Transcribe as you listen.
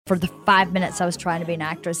for the 5 minutes I was trying to be an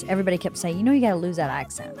actress, everybody kept saying, you got to lose that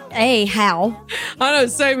accent. How? I know,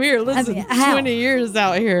 same here. Listen, how? 20 years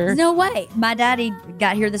out here. No way. My daddy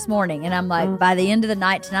got here this morning, and I'm like, by the end of the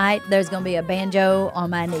night tonight, there's going to be a banjo on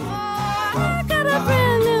my knee. I got a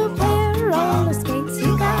brand new pair of roller skates.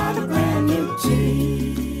 You got a brand new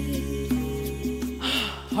Jeep.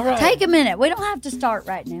 All right. Take a minute. We don't have to start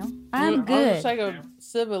right now. I'm good. I'll just take a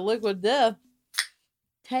sip of liquid death.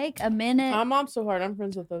 Take a minute. My mom's so hard. I'm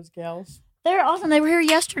friends with those gals. They're awesome. They were here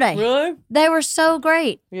yesterday. Really? They were so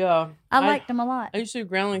great. Yeah. I liked them a lot. I used to do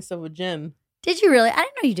groundling stuff with Jen. Did you really? I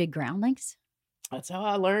didn't know you did groundlings. That's how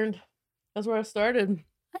I learned. That's where I started.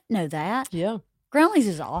 I didn't know that. Yeah. Groundlings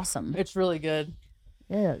is awesome. It's really good.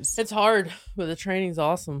 It is. It's hard, but the training's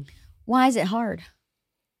awesome. Why is it hard?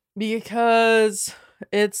 Because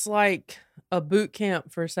it's like a boot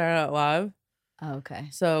camp for Saturday Night Live. Oh, okay.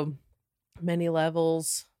 So many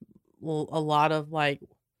levels, a lot of like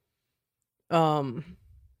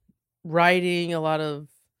writing, a lot of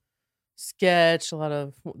sketch, a lot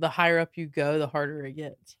of the higher up you go, the harder it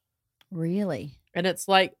gets. Really? And it's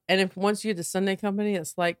like, and if once you get to Sunday Company,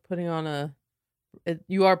 it's like putting on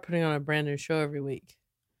you are putting on a brand new show every week.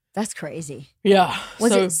 That's crazy. Yeah.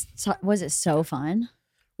 Was it so fun?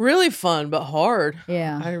 Really fun, but hard.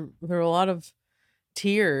 Yeah. There were a lot of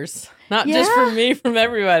tears, not just from me, from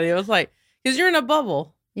everybody. It was like, because you're in a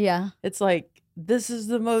bubble. Yeah. It's like, this is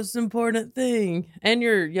the most important thing. And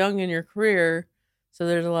you're young in your career. So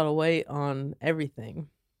there's a lot of weight on everything.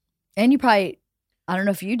 And you probably, I don't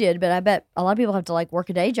know if you did, but I bet a lot of people have to like work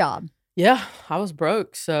a day job. Yeah. I was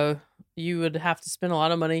broke. So you would have to spend a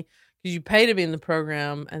lot of money because you pay to be in the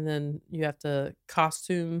program. And then you have to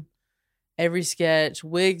costume every sketch.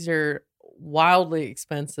 Wigs are wildly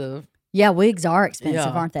expensive. Yeah. Wigs are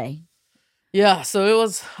expensive, aren't they? Yeah. So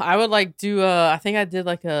I would like do, I think I did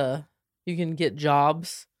like you can get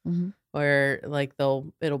jobs where like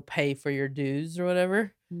it'll pay for your dues or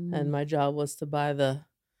whatever. And my job was to buy the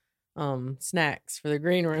snacks for the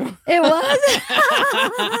green room. It was?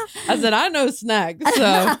 I said, I know snacks.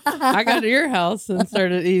 So I got to your house and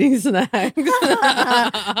started eating snacks.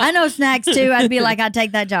 I know snacks too. I'd be like, I'd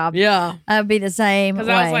take that job. Yeah. I'd be the same Because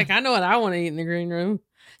way. I was like, I know what I want to eat in the green room.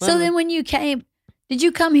 So then when you came, did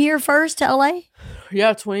you come here first to LA?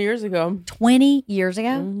 Yeah, 20 years ago. 20 years ago?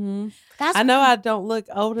 Mm-hmm. I know I don't look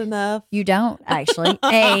old enough. You don't, actually.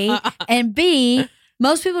 A. And B,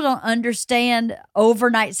 most people don't understand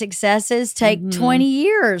overnight successes take 20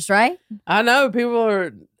 years, right? I know. People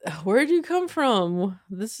are, where'd you come from?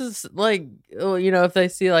 This is like, if they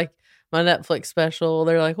see like my Netflix special,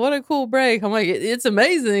 they're like, what a cool break. I'm like, it's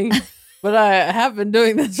amazing. But I have been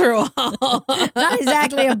doing this for a while. Not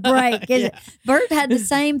exactly a break, is it? Bert had the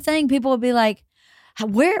same thing. People would be like,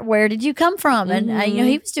 where did you come from? And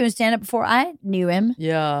he was doing stand-up before I knew him.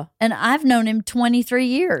 Yeah. And I've known him 23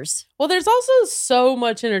 years. Well, there's also so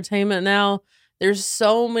much entertainment now. There's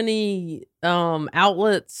so many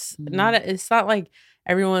outlets. It's not like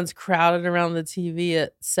everyone's crowded around the TV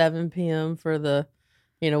at 7 p.m. for the,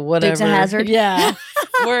 whatever. Dukes of Hazzard. Yeah.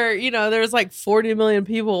 Where, there's like 40 million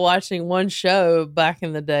people watching one show back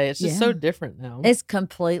in the day. It's just so different now. It's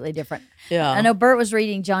completely different. Yeah. I know Bert was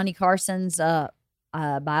reading Johnny Carson's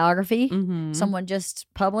biography. Someone just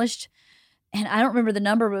published. And I don't remember the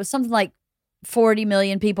number, but it was something like 40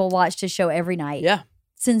 million people watched his show every night. Yeah.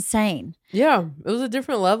 It's insane. Yeah. It was a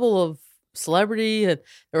different level of celebrity. And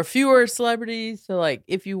there were fewer celebrities. So like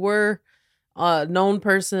if you were a known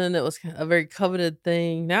person, it was a very coveted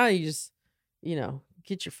thing. Now you just,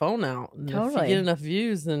 get your phone out. And if you get enough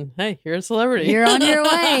views, then hey, you're a celebrity. You're on your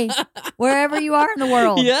way wherever you are in the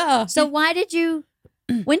world. Yeah. So when did you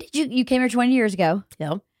came here 20 years ago?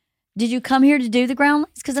 Yeah. Did you come here to do the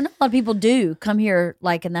groundlings? Because I know a lot of people do come here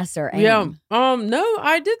and that's their aim. Yeah. No,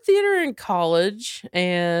 I did theater in college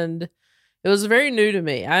and it was very new to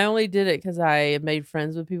me. I only did it because I made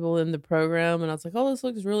friends with people in the program and I was like, oh, this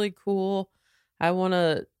looks really cool. I want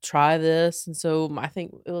to try this. And so I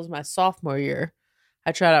think it was my sophomore year.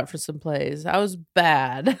 I tried out for some plays. I was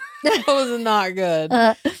bad. I was not good.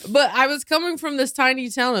 But I was coming from this tiny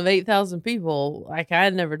town of 8,000 people. Like, I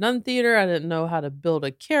had never done theater. I didn't know how to build a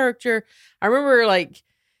character. I remember,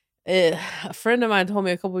 a friend of mine told me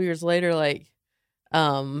a couple years later, was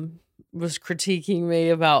critiquing me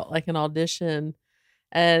about, an audition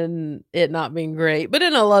and it not being great, but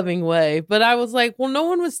in a loving way. But I was like, well, no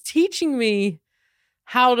one was teaching me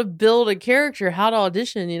how to build a character, how to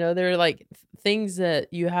audition. There are things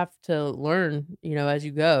that you have to learn, as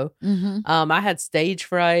you go. I had stage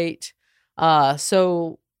fright.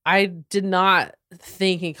 So I did not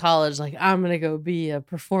think in college, I'm going to go be a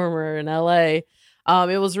performer in LA.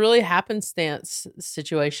 It was really happenstance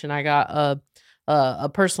situation. I got a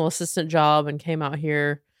personal assistant job and came out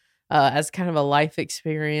here as kind of a life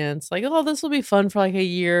experience. Like, oh, this will be fun for like a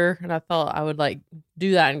year, and I thought I would like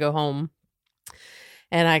do that and go home.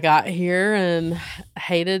 And I got here and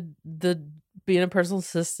hated the being a personal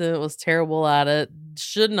assistant. Was terrible at it.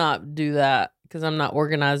 Should not do that because I'm not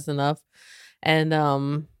organized enough. And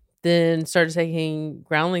then started taking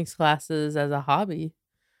groundlings classes as a hobby.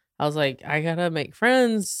 I was like, I gotta make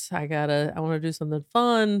friends. I want to do something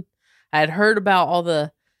fun. I had heard about all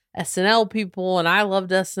the SNL people, and I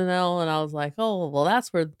loved SNL, and I was like, oh, well,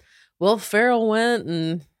 that's where Will Ferrell went,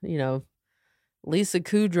 and Lisa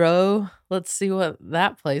Kudrow. Let's see what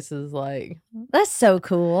that place is like. That's so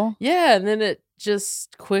cool. Yeah, and then it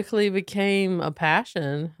just quickly became a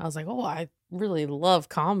passion. I was like, oh, I really love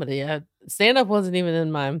comedy. Stand-up wasn't even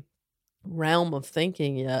in my realm of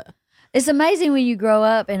thinking yet. It's amazing when you grow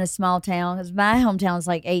up in a small town, because my hometown is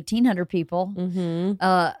like 1,800 people,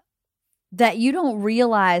 that you don't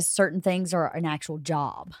realize certain things are an actual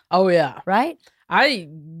job. Oh, yeah. Right? I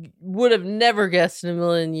would have never guessed in a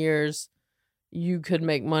million years you could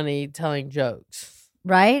make money telling jokes.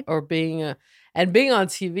 Right? Or being on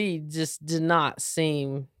TV just did not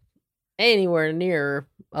seem anywhere near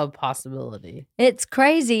a possibility. It's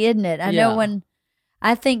crazy, isn't it? I know when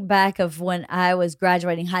I think back of when I was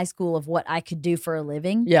graduating high school of what I could do for a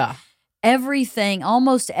living. Yeah.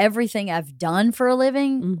 Almost everything I've done for a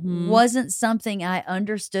living wasn't something I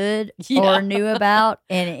understood or knew about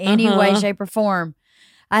in any way, shape, or form.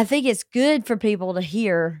 I think it's good for people to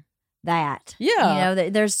hear that. Yeah.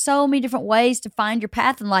 There's so many different ways to find your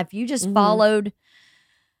path in life. You just followed,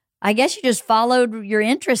 I guess you just followed your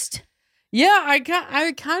interest. Yeah, I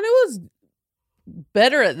kind of was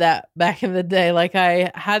better at that back in the day. Like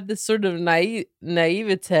I had this sort of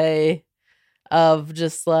naivete of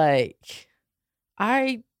just like,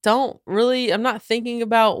 I'm not thinking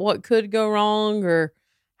about what could go wrong or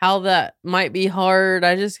how that might be hard.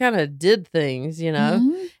 I just kind of did things,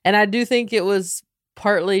 and I do think it was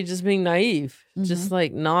partly just being naive, just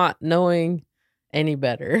like not knowing any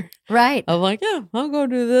better. Right. I'm like, yeah, I'll go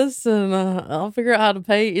do this and I'll figure out how to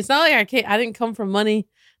pay. It's not like I didn't come from money.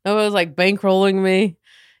 Nobody was like bankrolling me.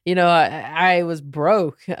 I was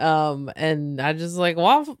broke. And I just like, well,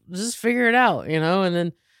 I'll just figure it out, and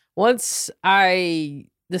then once I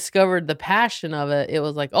discovered the passion of it, it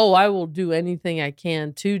was like, oh, I will do anything I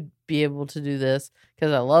can to be able to do this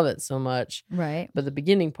because I love it so much. Right. But the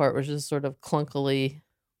beginning part was just sort of clunkily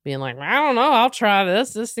being like, I don't know, I'll try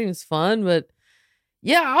this. This seems fun. But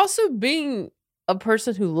yeah, also being a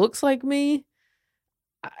person who looks like me,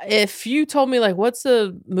 if you told me like, what's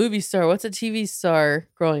a movie star, what's a TV star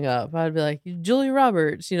growing up, I'd be like, Julia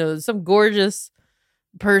Roberts, some gorgeous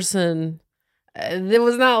person. It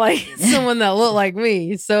was not like someone that looked like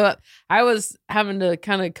me. So I was having to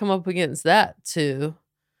kind of come up against that too,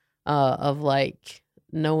 of like,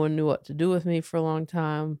 no one knew what to do with me for a long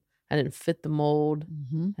time. I didn't fit the mold.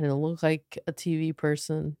 I didn't look like a TV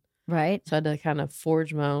person. Right. So I had to kind of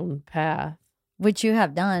forge my own path. Which you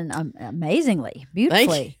have done amazingly,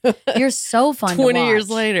 beautifully. You're so fun to watch. 20 years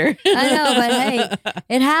later. I know, but hey,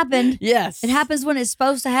 it happened. Yes. It happens when it's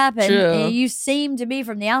supposed to happen. True. And you seem to be,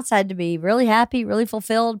 from the outside, to be really happy, really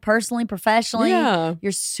fulfilled, personally, professionally. Yeah.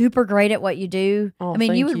 You're super great at what you do. Oh, I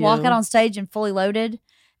mean, you would thank walk you. out on stage and fully loaded,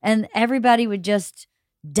 and everybody would just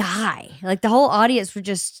die. Like the whole audience would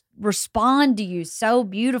just respond to you so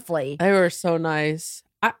beautifully. They were so nice.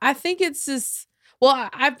 I think it's just, well,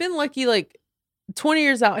 I've been lucky, like 20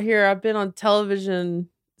 years out here, I've been on television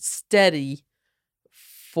steady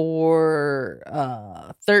for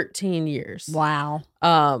 13 years. Wow.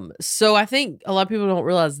 So I think a lot of people don't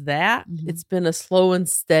realize that it's been a slow and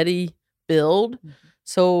steady build.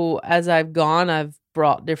 So as I've gone, I've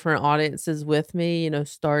brought different audiences with me,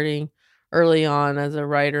 starting early on as a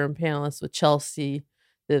writer and panelist with Chelsea,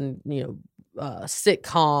 then,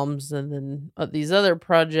 sitcoms, and then these other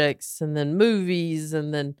projects, and then movies,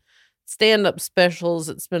 and then stand-up specials.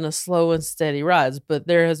 It's been a slow and steady rise, but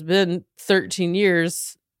there has been 13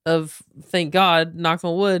 years of, thank God, knock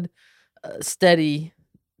on wood, steady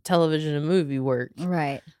television and movie work.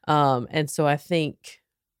 Right. And so I think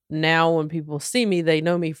now when people see me, they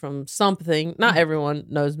know me from something. Not everyone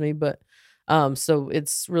knows me, but so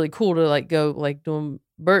it's really cool to like go like doing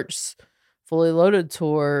Bert's Fully Loaded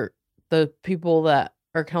tour. The people that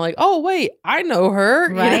are kind of like, oh wait, I know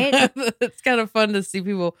her. Right. It's kind of fun to see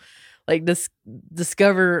people like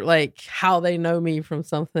discover like how they know me from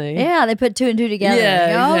something. Yeah, they put two and two together.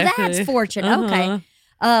 Yeah, exactly. That's fortune. Okay.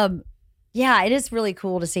 Yeah, it is really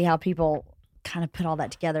cool to see how people kind of put all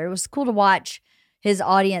that together. It was cool to watch his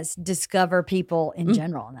audience discover people in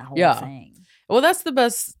general in that whole thing. Well, that's the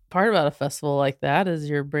best part about a festival like that is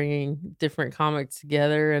you're bringing different comics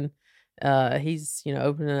together, and he's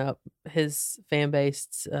opening up his fan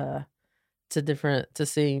base to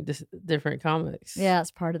seeing different comics. Yeah,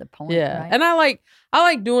 it's part of the point. Yeah, right? and I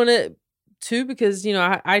like doing it too because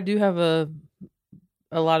I do have a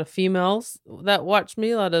lot of females that watch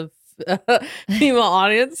me, a lot of female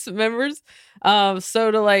audience members.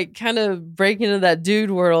 So to like kind of break into that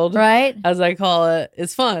dude world, right, as I call it,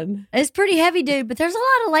 is fun. It's pretty heavy, dude, but there's a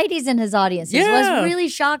lot of ladies in his audiences. Yeah. What really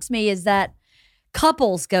shocks me is that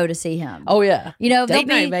couples go to see him. Oh yeah, date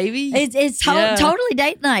night, baby. It's totally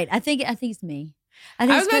date night. I think it's me. I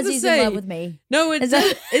think it's because he's in love with me. No, it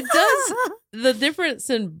does. It does. The difference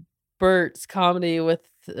in Bert's comedy with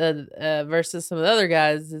versus some of the other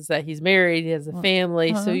guys is that he's married, he has a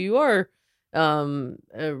family, so you are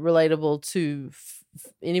relatable to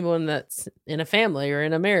anyone that's in a family or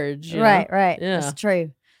in a marriage. Right. Yeah, that's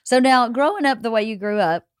true. So now, growing up the way you grew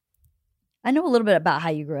up, I know a little bit about how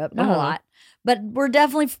you grew up, not a lot, but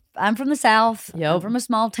I'm from the South. Yep. I'm from a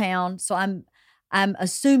small town, so I'm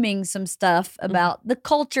assuming some stuff about the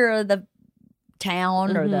culture of the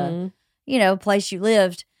town or the place you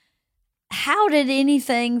lived. How did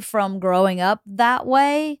anything from growing up that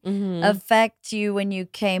way affect you when you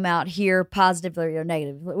came out here, positively or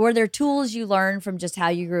negatively? Were there tools you learned from just how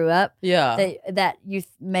you grew up? Yeah, that you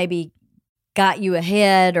maybe got you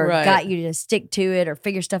ahead or got you to stick to it or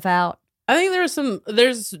figure stuff out? I think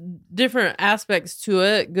there's different aspects to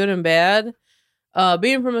it, good and bad.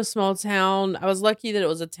 Being from a small town, I was lucky that it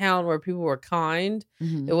was a town where people were kind.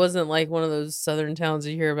 It wasn't like one of those southern towns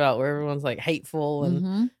you hear about where everyone's like hateful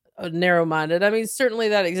and narrow-minded. I mean, certainly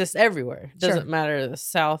that exists everywhere. It doesn't matter the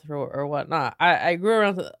South or whatnot. I grew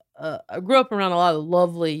up around a lot of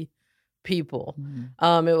lovely people.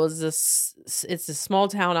 It's a small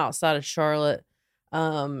town outside of Charlotte,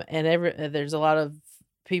 and there's a lot of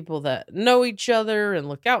people that know each other and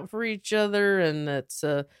look out for each other, and it's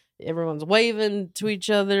everyone's waving to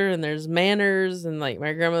each other, and there's manners, and like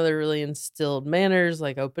my grandmother really instilled manners,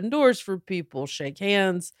 like open doors for people, shake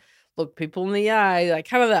hands, look people in the eye, like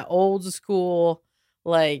kind of that old school,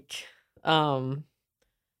 like that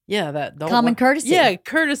common courtesy.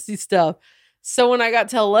 Courtesy stuff. So when I got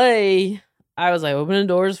to LA, I was like opening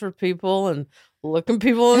doors for people and looking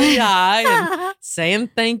people in the eye and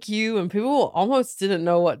saying thank you, and people almost didn't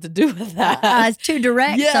know what to do with that. It's too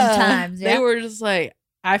direct sometimes. They were just like,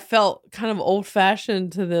 I felt kind of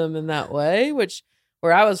old-fashioned to them in that way, which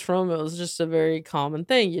where I was from, it was just a very common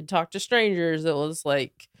thing. You'd talk to strangers. It was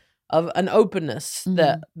like of an openness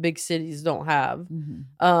that big cities don't have.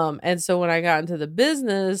 And so when I got into the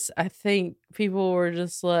business, I think people were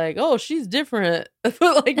just like, oh, she's different. But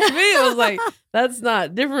like to me, it was like, that's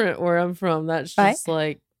not different where I'm from. That's just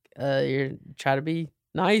like, you try to be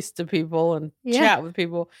nice to people and chat with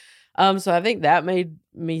people. So I think that made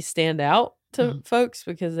me stand out to folks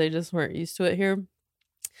because they just weren't used to it here.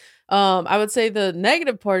 I would say the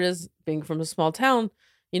negative part is being from a small town.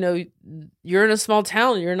 You're in a small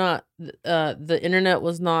town. You're not, the internet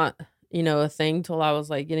was not, a thing till I was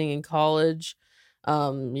like getting in college.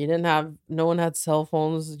 No one had cell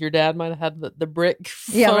phones. Your dad might have had the brick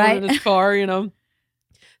phone in his car,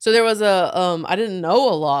 So there was I didn't know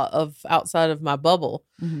a lot of outside of my bubble.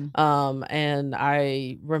 And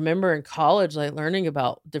I remember in college, like learning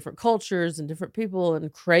about different cultures and different people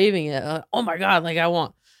and craving it. Oh my God, like I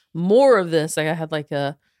want more of this. Like I had like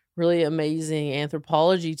a really amazing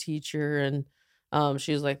anthropology teacher, and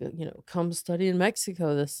she was like, come study in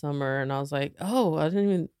Mexico this summer. And I was like, oh, I didn't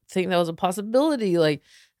even think that was a possibility. Like,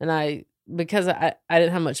 and because I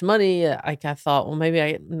didn't have much money, I thought, well, maybe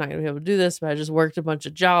I'm not gonna be able to do this, but I just worked a bunch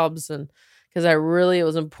of jobs, and because it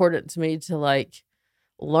was important to me to like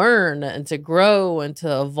learn and to grow and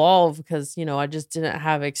to evolve, because I just didn't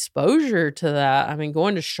have exposure to that. I mean,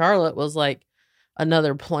 going to Charlotte was like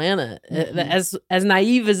another planet. As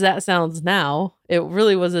naive as that sounds now, it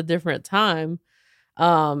really was a different time.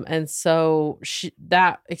 And so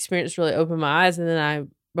that experience really opened my eyes. And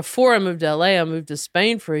then before I moved to LA, I moved to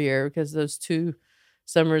Spain for a year because those 2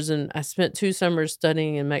 summers, and I spent 2 summers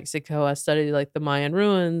studying in Mexico. I studied like the Mayan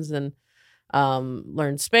ruins and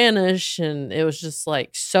learned Spanish, and it was just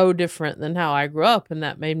like so different than how I grew up, and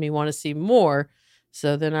that made me want to see more.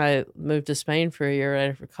 So then I moved to Spain for a year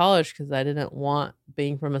right after college because I didn't want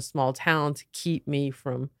being from a small town to keep me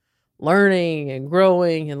from learning and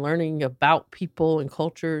growing and learning about people and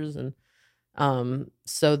cultures. And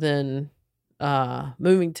so then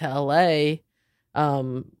moving to LA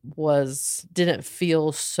didn't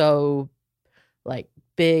feel so like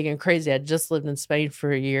big and crazy. I just lived in Spain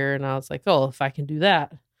for a year, and I was like, oh, if I can do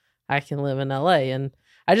that, I can live in LA. And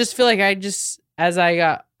I just feel like as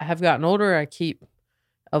I have gotten older, I keep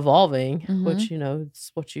evolving, which,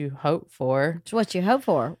 it's what you hope for. It's what you hope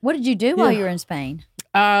for. What did you do while you were in Spain?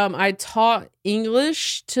 I taught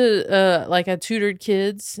English to, I tutored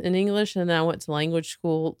kids in English, and then I went to language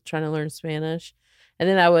school trying to learn Spanish. And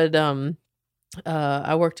then I would,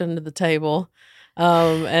 I worked under the table,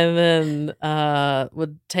 and then,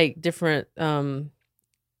 would take different,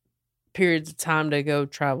 periods of time to go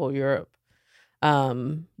travel Europe.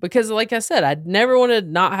 Because like I said, I'd never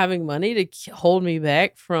wanted not having money to hold me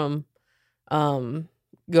back from,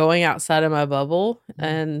 going outside of my bubble.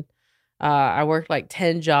 And, I worked like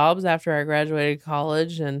 10 jobs after I graduated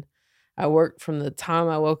college, and I worked from the time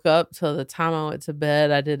I woke up till the time I went to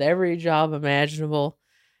bed. I did every job imaginable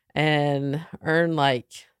and earned like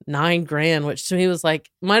 $9,000, which to me was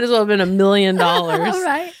like, might as well have been $1 million.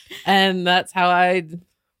 Right. And that's how I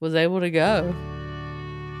was able to go.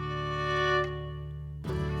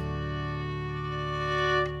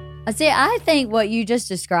 See, I think what you just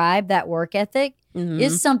described, that work ethic,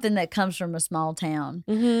 is something that comes from a small town.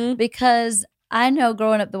 Because I know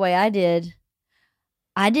growing up the way I did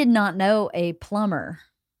not know a plumber.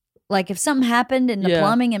 Like if something happened in the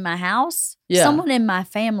plumbing in my house, someone in my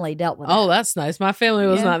family dealt with it. Oh, that's nice. My family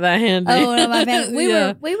was not that handy. Oh, no, my family.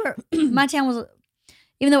 We were, my town was,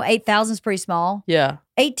 even though 8,000 is pretty small. Yeah.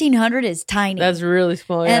 1,800 is tiny. That's really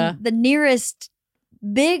small, And the nearest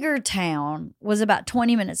bigger town was about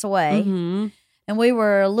 20 minutes away. And we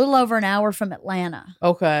were a little over an hour from Atlanta.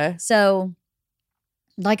 Okay. So,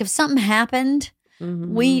 like, if something happened,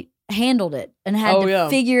 we handled it and had to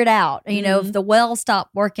figure it out. You know, if the well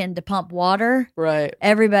stopped working to pump water, right,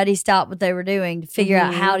 everybody stopped what they were doing to figure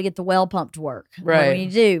out how to get the well pump to work. Right. What do you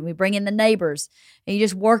do? We bring in the neighbors, and you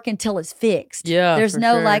just work until it's fixed. Yeah, there's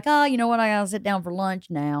no sure. like, oh, you know what? I gotta sit down for lunch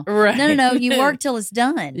now. Right. No. You work till it's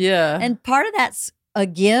done. Yeah. And part of that's a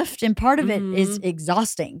gift, and part of it is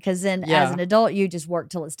exhausting, because then as an adult you just work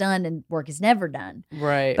till it's done, and work is never done.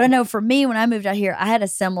 Right. But I know for me, when I moved out here, I had a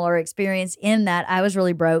similar experience in that I was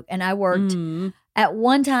really broke, and I worked at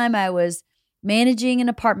one time. I was managing an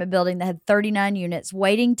apartment building that had 39 units,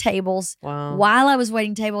 waiting tables. Wow. While I was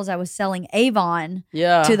waiting tables, I was selling Avon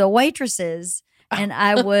to the waitresses. And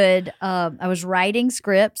I would, I was writing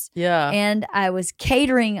scripts, and I was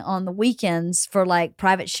catering on the weekends for like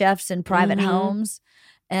private chefs and private homes,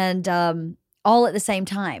 and all at the same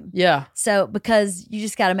time. Yeah. So because you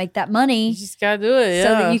just got to make that money, you just got to do it, so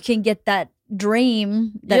that you can get that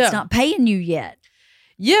dream that's not paying you yet.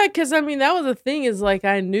 Yeah, because I mean that was the thing, is like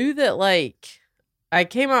I knew that like I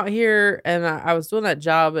came out here and I was doing that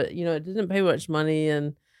job, but you know it didn't pay much money,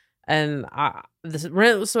 and the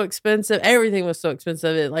rent was so expensive. Everything was so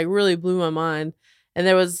expensive. It like really blew my mind. And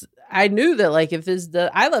I knew that like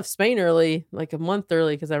I left Spain early, like a month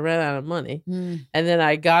early, because I ran out of money. And then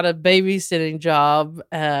I got a babysitting job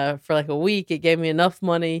for like a week. It gave me enough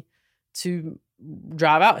money to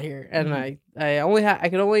drive out here. And I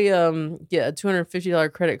could only get a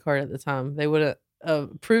 $250 credit card at the time. They wouldn't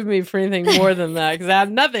approve me for anything more than that, because I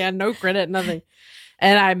had nothing. I had no credit, nothing.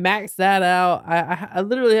 And I maxed that out. I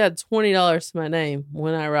literally had $20 to my name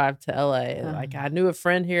when I arrived to LA. Like I knew a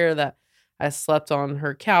friend here that I slept on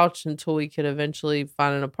her couch until we could eventually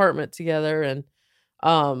find an apartment together. And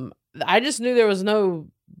I just knew there was no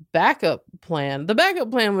backup plan. The backup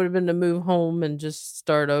plan would have been to move home and just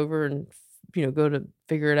start over and go to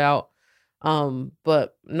figure it out.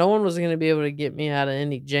 But no one was going to be able to get me out of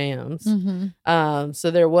any jams. So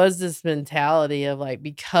there was this mentality of like,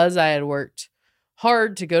 because I had worked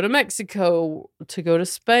hard to go to Mexico, to go to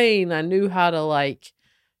Spain, I knew how to like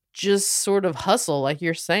just sort of hustle, like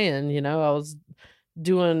you're saying. I was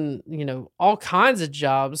doing all kinds of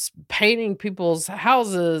jobs, painting people's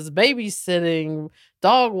houses, babysitting,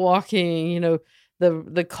 dog walking,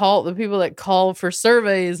 the people that call for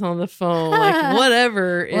surveys on the phone, like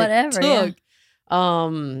whatever it took.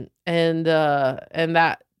 And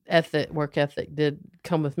that work ethic did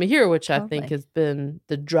come with me here, which I think has been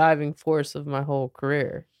the driving force of my whole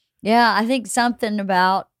career. Yeah, I think something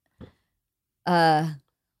about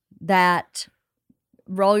that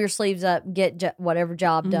roll your sleeves up, get whatever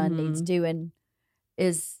job done needs doing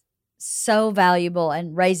is so valuable,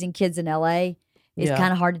 and raising kids in LA is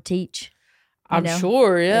kind of hard to teach. I'm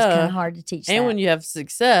sure, it's kind of hard to teach. And when you have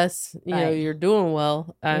success, you're doing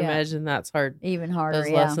well. I imagine that's hard. Even harder. Those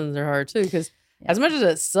lessons are hard too, because as much as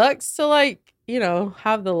it sucks to like,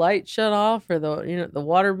 have the light shut off, or the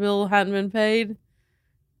water bill hadn't been paid,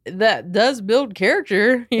 that does build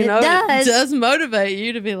character. It does motivate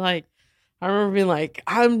you to be like, I remember being like,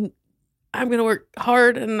 I'm I'm going to work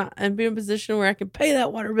hard and be in a position where I can pay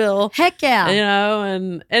that water bill. Heck yeah.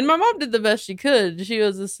 And my mom did the best she could. She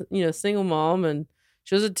was a single mom, and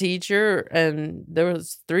she was a teacher, and there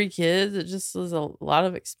was 3 kids. It just was a lot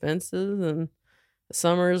of expenses, and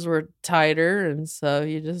summers were tighter, and so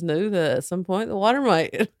you just knew that at some point the water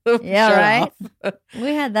might right off.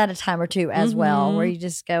 We had that a time or two as well, where you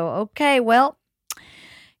just go, okay, well,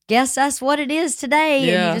 guess that's what it is today,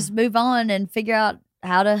 and you just move on and figure out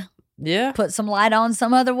how to put some light on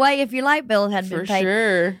some other way if your light bill had been paid.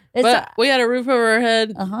 For sure. But we had a roof over our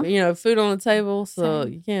head, food on the table, so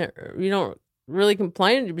you don't really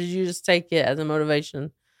complain, but you just take it as a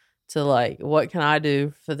motivation to like, what can I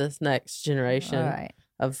do for this next generation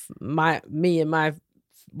of me and my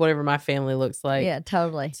whatever my family looks like? Yeah,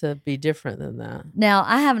 totally. To be different than that. Now,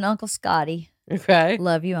 I have an Uncle Scotty. Okay.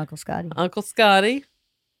 Love you, Uncle Scotty. Uncle Scotty.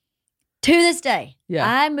 To this day,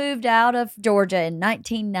 I moved out of Georgia in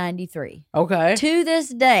 1993. Okay. To this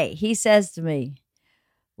day, he says to me,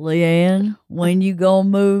 Leanne, when you gonna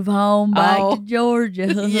move home back to Georgia?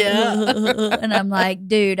 And I'm like,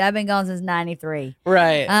 dude, I've been gone since 93.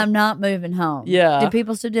 Right. I'm not moving home. Yeah. Do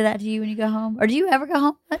people still do that to you when you go home? Or do you ever go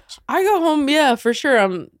home much? I go home, yeah, for sure.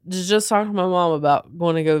 I'm just talking to my mom about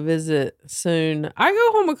going to go visit soon. I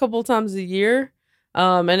go home a couple times a year.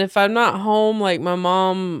 And if I'm not home, like my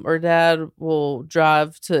mom or dad will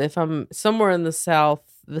drive to, if I'm somewhere in the South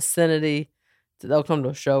vicinity, they'll come to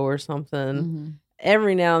a show or something.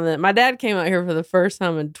 Every now and then. My dad came out here for the first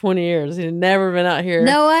time in 20 years. He'd never been out here.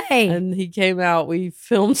 No way. And he came out. We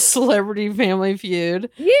filmed Celebrity Family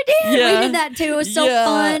Feud. You did? Yeah. We did that too. It was so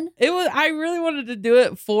fun. I really wanted to do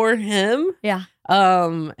it for him. Yeah.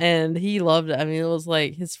 And he loved it. I mean, it was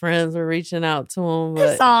like his friends were reaching out to him. But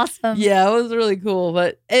that's awesome. Yeah, it was really cool.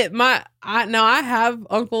 But I have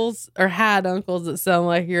uncles or had uncles that sound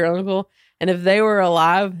like your uncle. And if they were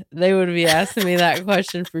alive, they would be asking me that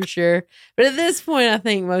question for sure. But at this point, I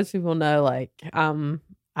think most people know, like, the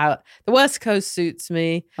West Coast suits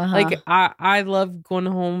me. Like, I love going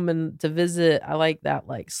home and to visit. I like that,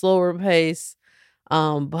 like, slower pace.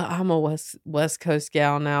 But I'm a West Coast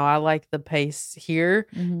gal now. I like the pace here.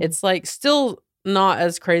 It's like still not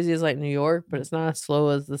as crazy as like New York, but it's not as slow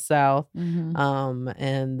as the South. I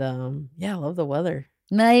love the weather.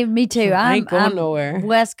 Me too. I ain't going nowhere.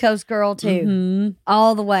 West Coast girl too,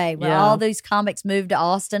 all the way. When all these comics moved to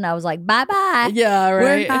Austin, I was like, bye bye. Yeah, right.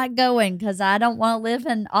 We're not going because I don't want to live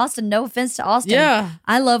in Austin. No offense to Austin. Yeah,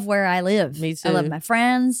 I love where I live. Me too. I love my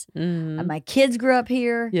friends. My kids grew up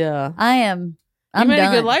here. Yeah, I'm made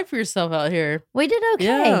done. a good life for yourself out here. We did okay.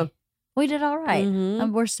 Yeah. We did all right.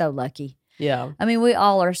 We're so lucky. Yeah, I mean, we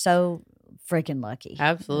all are so freaking lucky.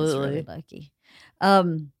 Absolutely really lucky.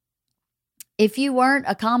 If you weren't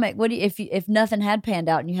a comic, if nothing had panned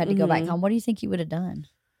out and you had to go back home, what do you think you would have done?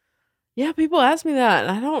 Yeah, people ask me that,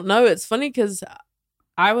 and I don't know. It's funny because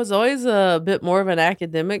I was always a bit more of an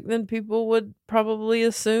academic than people would probably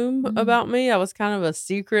assume about me. I was kind of a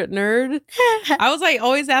secret nerd. I was like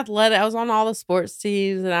always athletic. I was on all the sports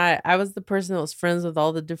teams, and I was the person that was friends with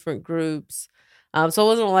all the different groups. So it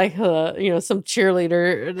wasn't like some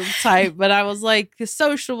cheerleader type, but I was like a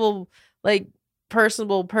sociable, like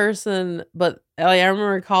personable person. But like, I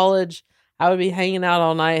remember in college, I would be hanging out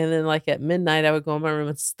all night, and then like at midnight, I would go in my room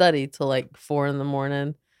and study till like 4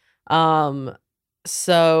 a.m.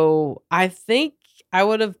 So I think I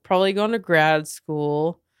would have probably gone to grad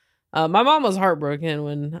school. My mom was heartbroken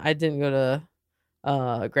when I didn't go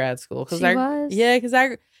to grad school because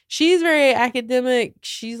she's very academic.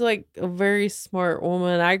 She's like a very smart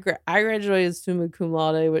woman. I graduated summa cum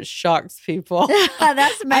laude, which shocks people.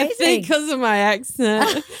 That's amazing. I think because of my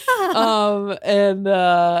accent. I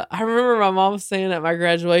remember my mom saying at my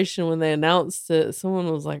graduation when they announced it,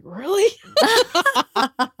 someone was like, "Really?"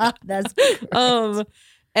 That's great.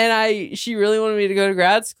 She really wanted me to go to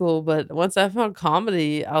grad school, but once I found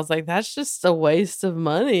comedy, I was like, that's just a waste of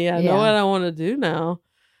money. I know what I want to do now.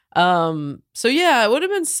 So yeah, it would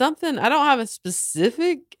have been something. I don't have a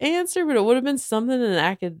specific answer, but it would have been something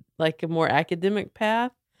in like a more academic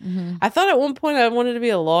path. I thought at one point I wanted to be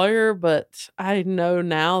a lawyer, but I know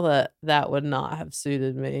now that would not have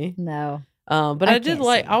suited me. No. But I did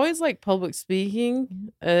always like public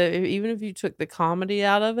speaking. Even if you took the comedy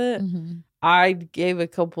out of it, I gave a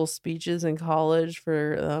couple speeches in college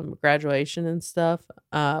for graduation and stuff.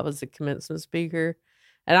 I was a commencement speaker,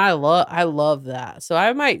 and I love that. So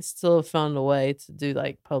I might still have found a way to do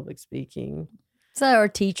like public speaking. So, or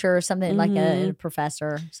teacher or something like a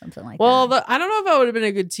professor, something like that. Well, I don't know if I would have been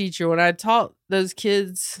a good teacher. When I taught those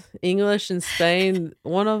kids English in Spain,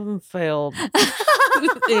 one of them failed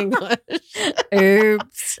English.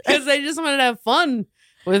 Oops. Because they just wanted to have fun.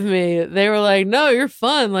 with me. They were like, no, you're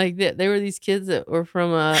fun. Like they were these kids that were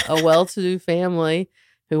from a well-to-do family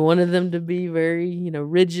who wanted them to be very,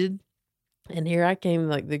 rigid. And here I came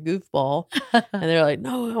like the goofball. And they're like,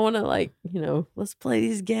 no, I want to like, let's play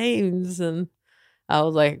these games. And I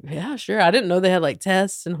was like, yeah, sure. I didn't know they had like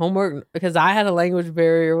tests and homework because I had a language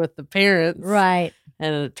barrier with the parents. Right.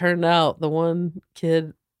 And it turned out the one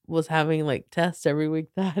kid was having like tests every week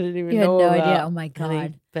that I didn't even You had know no about. idea. Oh my And he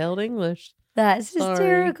God. failed English. That's Sorry.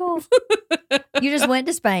 hysterical. You just went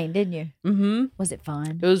to Spain, didn't you? Mm-hmm. Was it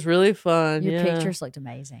fun? It was really fun. Your yeah. pictures looked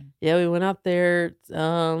amazing. Yeah, we went out there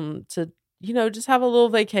to, just have a little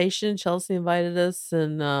vacation. Chelsea invited us,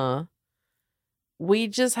 and we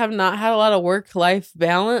just have not had a lot of work-life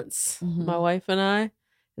balance, my wife and I.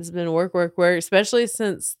 It's been work, work, work, especially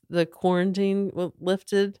since the quarantine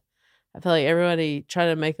lifted. I feel like everybody tried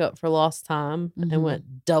to make up for lost time and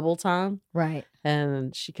went double time. Right.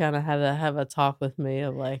 And she kind of had to have a talk with me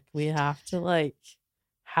of like, we have to like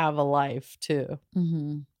have a life too.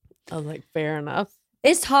 I was like, fair enough.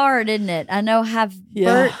 It's hard, isn't it? I know.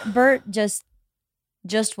 Bert just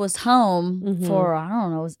was home for, I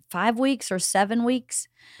don't know, 5 weeks or 7 weeks.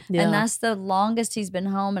 Yeah. And that's the longest he's been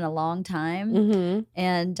home in a long time.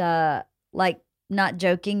 And like, not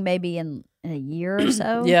joking, maybe in a year or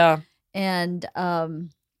so. Yeah. And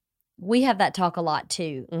we have that talk a lot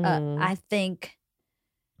too. I think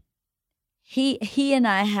he and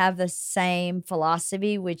I have the same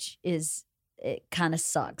philosophy, which is, it kind of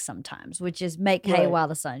sucks sometimes, which is make hay while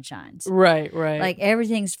the sun shines. Right. Like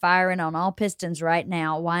everything's firing on all pistons right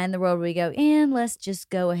now. Why in the world would we go, and let's just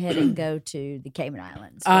go ahead and go to the Cayman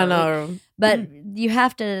Islands? I know. But you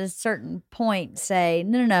have to, at a certain point, say,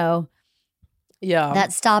 no. Yeah.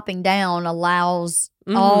 That stopping down allows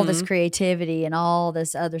all this creativity and all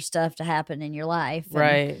this other stuff to happen in your life.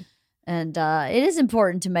 Right. And it is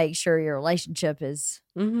important to make sure your relationship is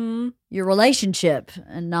your relationship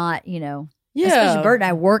and not, Yeah. Especially Bert and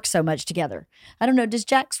I work so much together. I don't know. Does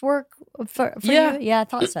Jax work for you? Yeah, I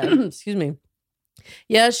thought so. Excuse me.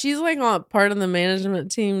 Yeah, she's like on part of the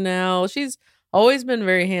management team now. She's always been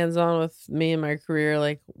very hands-on with me and my career.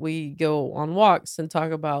 Like we go on walks and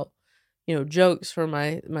talk about, jokes for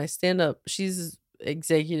my stand-up. She's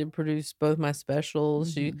executive produced both my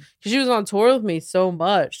specials. Because she was on tour with me so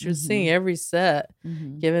much. She was seeing every set,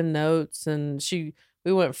 giving notes, and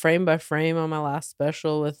we went frame by frame on my last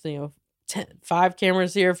special with 5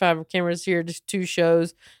 cameras here, 5 cameras here, just 2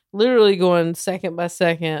 shows, literally going second by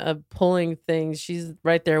second of pulling things. She's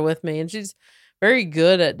right there with me, and she's very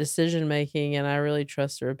good at decision making, and I really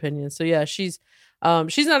trust her opinion. So yeah, she's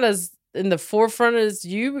not as in the forefront as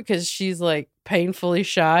you because she's like painfully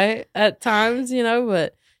shy at times,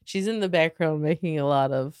 but she's in the background making a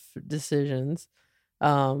lot of decisions.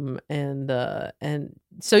 And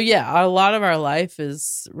so yeah, a lot of our life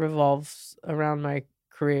revolves around my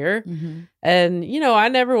career. And I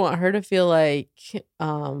never want her to feel like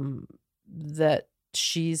that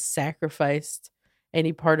she's sacrificed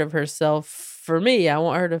any part of herself for me. I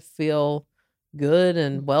want her to feel good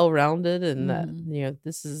and well-rounded and that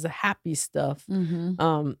this is happy stuff.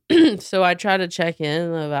 So I try to check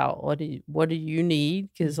in about what do you need,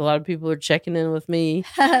 because a lot of people are checking in with me.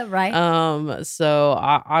 Right. So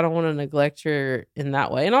I don't want to neglect her in that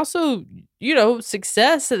way. And also,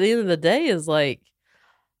 success at the end of the day is like,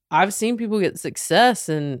 I've seen people get success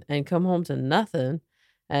and come home to nothing.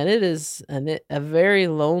 And it is a very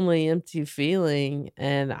lonely, empty feeling.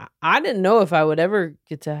 And I didn't know if I would ever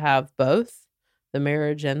get to have both, the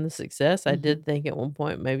marriage and the success. I did think at one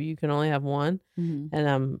point maybe you can only have one.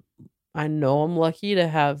 And I know I'm lucky to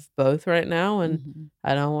have both right now, and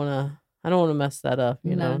I don't want to mess that up,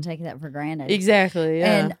 No, taking that for granted. Exactly,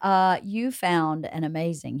 yeah. And you found an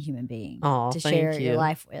amazing human being to share your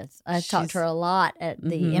life with. I've talked to her a lot at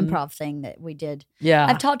the improv thing that we did. Yeah.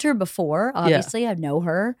 I've talked to her before, obviously. I know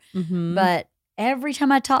her. But every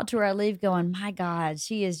time I talk to her, I leave going, my God,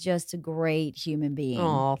 she is just a great human being.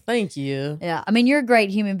 Oh, thank you. Yeah. I mean, you're a great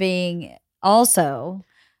human being also.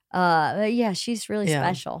 Yeah, she's really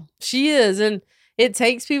special. She is. And it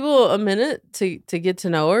takes people a minute to get to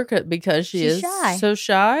know her because she's shy. So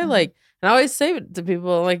shy. Like, and I always say it to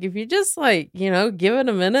people, like, if you just like, give it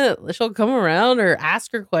a minute, she'll come around, or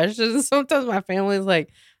ask her questions. Sometimes my family's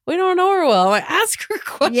like, we don't know her well. I'm like, ask her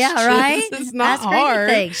questions. Yeah, right? It's not ask her hard.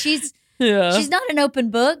 anything. She's not an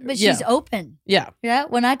open book, but she's open. Yeah. Yeah.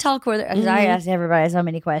 When I talk with her, because I ask everybody so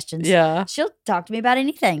many questions. Yeah. She'll talk to me about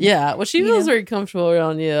anything. Yeah. Well, she feels very comfortable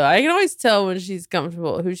around you. I can always tell when she's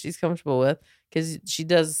comfortable, who she's comfortable with, because she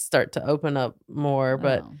does start to open up more.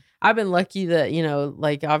 But I've been lucky that,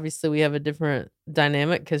 like, obviously we have a different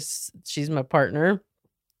dynamic because she's my partner.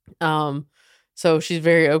 So she's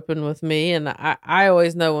very open with me, and I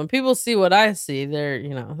always know when people see what I see, they're,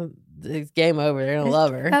 it's game over. They're gonna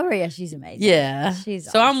love her. Oh yeah, she's amazing. Yeah, she's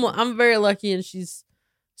so awesome. I'm very lucky, and she's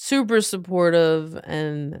super supportive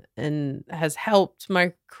and has helped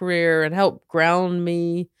my career and helped ground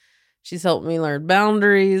me. She's helped me learn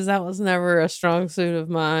boundaries. That was never a strong suit of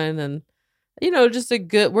mine, and just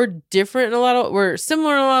we're different we're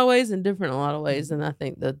similar in a lot of ways and different in a lot of ways, and I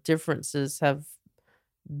think the differences have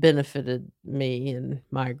benefited me in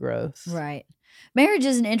my growth. Right. Marriage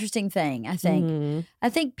is an interesting thing, I think. Mm-hmm. I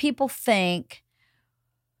think people think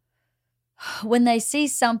when they see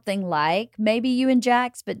something like maybe you and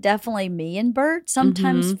Jax, but definitely me and Bert,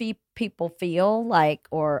 sometimes people feel like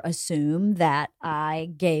or assume that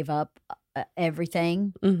I gave up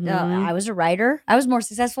everything. I was a writer. I was more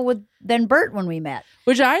successful than Bert when we met.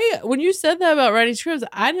 When you said that about writing scripts,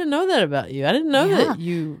 I didn't know that about you. I didn't know that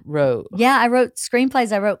you wrote. Yeah, I wrote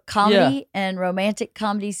screenplays. I wrote comedy and romantic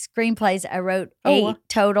comedy screplays. I wrote 8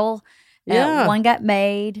 total. Yeah. 1 got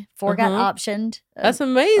made, 4 got optioned. That's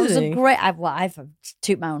amazing. It was a great. I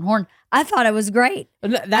toot my own horn. I thought it was great.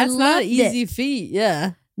 That's not an easy feat.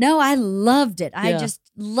 Yeah. No, I loved it. I just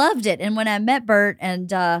loved it. And when I met Bert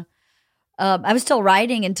and I was still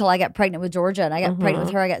writing until I got pregnant with Georgia, and I got pregnant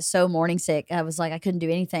with her. I got so morning sick. I was like, I couldn't do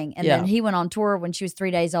anything. And then he went on tour when she was 3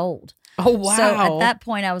 days old. Oh, wow. So at that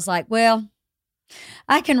point I was like, well,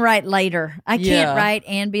 I can write later. I can't write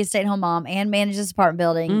and be a stay-at-home mom and manage this apartment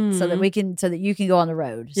building so that you can go on the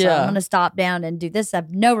road. So I'm going to stop down and do this. I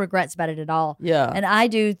have no regrets about it at all. Yeah. And I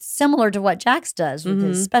do similar to what Jax does with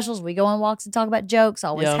his specials. We go on walks and talk about jokes.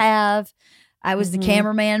 Always have. I was the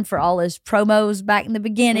cameraman for all his promos back in the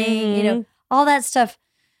beginning, all that stuff.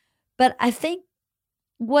 But I think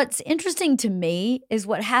what's interesting to me is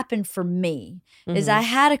what happened for me is I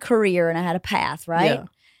had a career and I had a path, right? Yeah.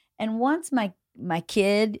 And once my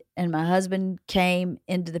kid and my husband came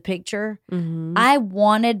into the picture, I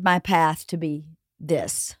wanted my path to be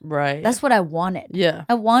this. Right. That's what I wanted. Yeah.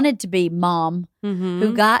 I wanted to be mom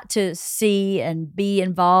who got to see and be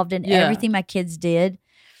involved in everything my kids did.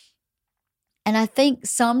 And I think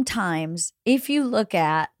sometimes if you look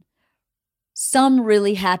at some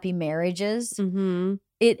really happy marriages,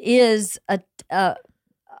 it is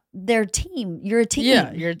their team. You're a team.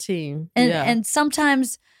 Yeah, you're a team. And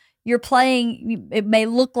sometimes you're playing, it may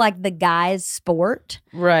look like the guy's sport.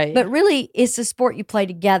 Right. But really, it's a sport you play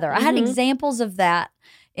together. I had examples of that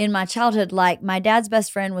in my childhood. Like my dad's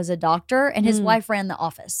best friend was a doctor and his wife ran the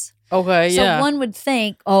office. Okay, so one would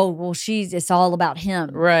think, oh, well, it's all about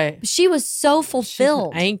him. Right. But she was so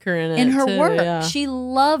fulfilled. She's an anchor in her too, work. Yeah. She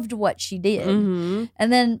loved what she did. And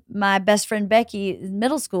then my best friend Becky in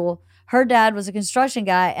middle school, her dad was a construction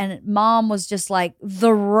guy and mom was just like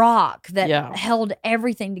the rock that held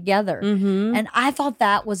everything together. And I thought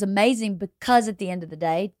that was amazing because at the end of the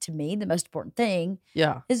day, to me, the most important thing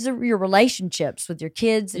is your relationships with your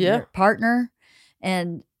kids and your partner.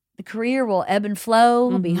 And the career will ebb and flow,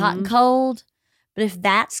 will be hot and cold. But if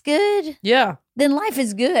that's good, then life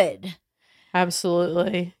is good.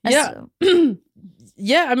 Absolutely.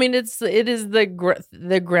 Yeah, I mean, it is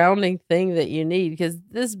the grounding thing that you need because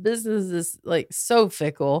this business is like so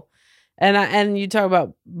fickle, and you talk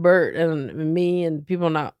about Bert and me and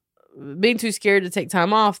people not being too scared to take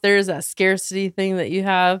time off. There's that scarcity thing that you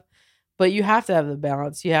have, but you have to have the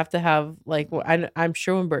balance. You have to have I'm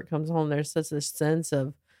sure when Bert comes home, there's such a sense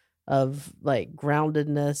of like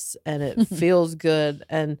groundedness, and it feels good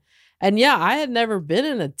And yeah, I had never been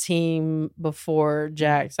in a team before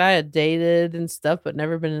Jax. I had dated and stuff, but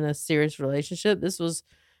never been in a serious relationship. This was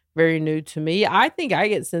very new to me. I think I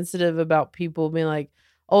get sensitive about people being like,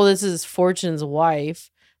 oh, this is Fortune's wife.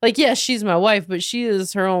 Like, yes, she's my wife, but she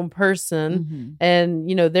is her own person. And,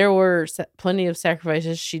 there were plenty of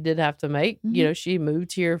sacrifices she did have to make. She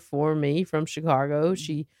moved here for me from Chicago.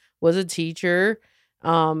 She was a teacher.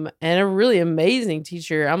 And a really amazing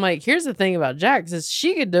teacher. I'm like, here's the thing about Jax is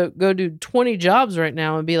she could go do 20 jobs right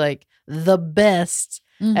now and be like the best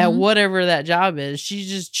at whatever that job is. She's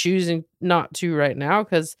just choosing not to right now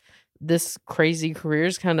because this crazy career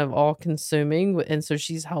is kind of all consuming. And so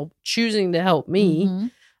she's choosing to help me.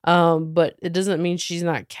 But it doesn't mean she's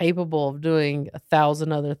not capable of doing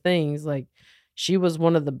 1,000 other things. Like she was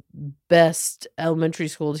one of the best elementary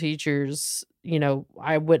school teachers.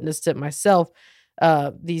 I witnessed it myself.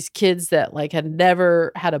 These kids that had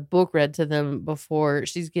never had a book read to them before.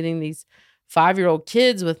 She's getting these 5-year-old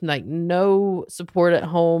kids with no support at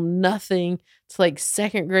home, nothing. It's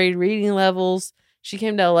second grade reading levels. She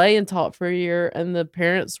came to LA and taught for a year, and the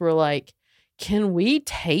parents were like, can we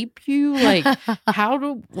tape you?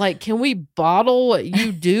 Can we bottle what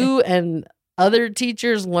you do and other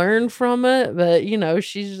teachers learn from it, but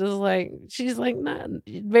she's not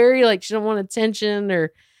very like, she don't want attention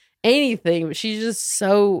or anything, but she's just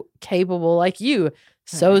so capable, like you,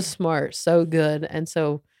 so smart, so good. And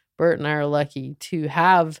so Bert and I are lucky to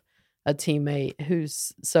have a teammate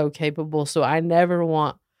who's so capable. So I never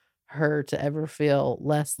want her to ever feel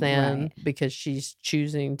less than because she's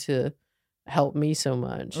choosing to help me so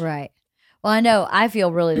much. Right. Well, I know I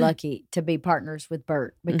feel really lucky to be partners with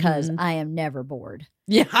Bert because I am never bored.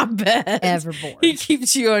 Yeah, I bet. Ever bored. He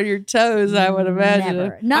keeps you on your toes, I would imagine.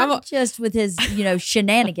 Never. Not just with his,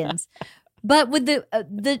 shenanigans, but with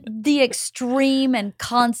the extreme and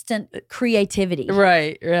constant creativity.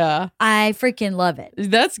 Right, yeah. I freaking love it.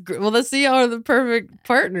 That's well, let's see, y'all are the perfect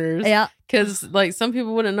partners. Yeah. Because like some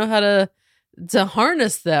people wouldn't know how to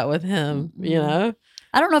harness that with him,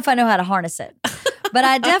 I don't know if I know how to harness it. But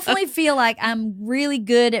I definitely feel like I'm really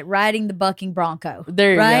good at riding the bucking bronco.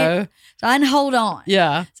 There you go. So I can hold on.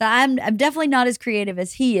 Yeah. So I'm definitely not as creative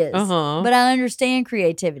as he is. But I understand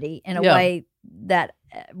creativity in a way that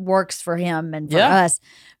works for him and for us.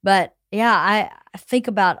 But yeah, I think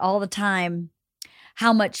about all the time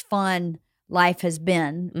how much fun life has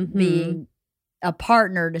been being a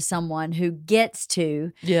partner to someone who gets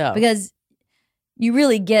to. Yeah. Because you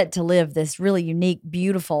really get to live this really unique,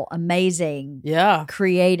 beautiful, amazing,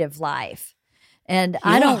 creative life. And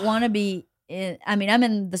I don't want to be I'm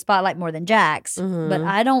in the spotlight more than Jax, but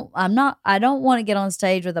I don't want to get on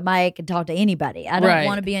stage with a mic and talk to anybody. I don't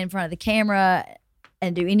want to be in front of the camera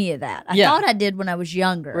and do any of that. I thought I did when I was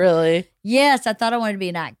younger. Really? Yes, I thought I wanted to be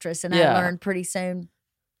an actress, and I learned pretty soon.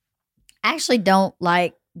 I actually don't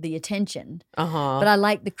like the attention, but I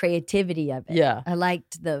like the creativity of it. Yeah. I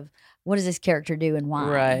liked what does this character do and why?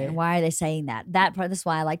 Right. And why are they saying that? That's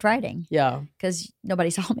why I liked writing. Yeah. Because nobody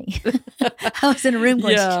saw me. I was in a room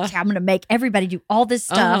going, I'm going to make everybody do all this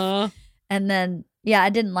stuff. And then, I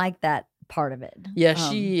didn't like that part of it. Yeah,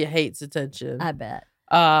 she hates attention. I bet.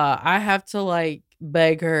 I have to like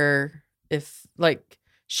beg her if like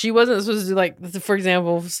she wasn't supposed to do like, for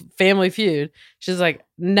example, Family Feud. She's like,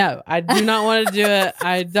 no, I do not want to do it.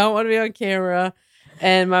 I don't want to be on camera.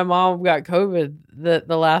 And my mom got COVID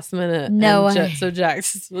the last minute. No way. So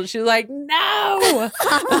Jax, she was like, no.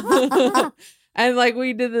 And like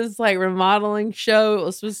we did this like remodeling show. It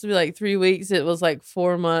was supposed to be like 3 weeks. It was like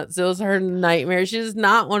 4 months. It was her nightmare. She does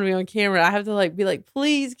not want to be on camera. I have to like be like,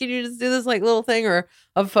 please, can you just do this like little thing or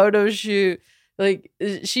a photo shoot? Like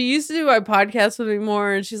she used to do my podcast with me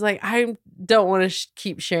more, and she's like, I don't want to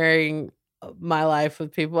keep sharing my life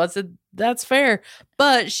with people. I said, that's fair,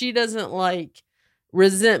 but she doesn't like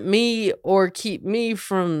resent me or keep me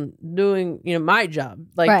from doing my job.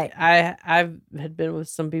 Like I've had been with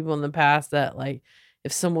some people in the past that like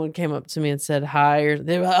if someone came up to me and said hi, or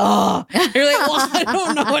they were like, oh, you're like, well, I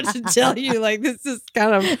don't know what to tell you. Like, this is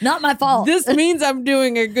kind of not my fault. This means I'm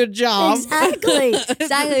doing a good job. Exactly.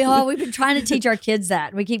 Oh, we've been trying to teach our kids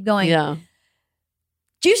that. We keep going. Yeah.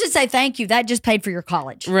 You should say thank you. That just paid for your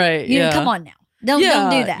college. Right. Come on now. Don't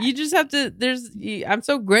do that. You just have to, I'm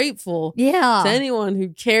so grateful to anyone who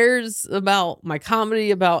cares about my comedy,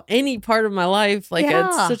 about any part of my life. Like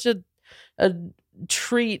it's such a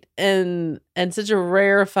treat and such a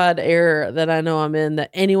rarefied air that I know I'm in,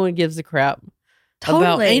 that anyone gives a crap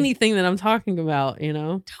about anything that I'm talking about,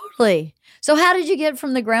 Totally. So how did you get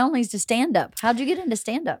from the Groundlings to stand-up? How'd you get into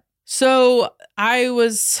stand-up? So I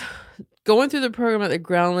was going through the program at the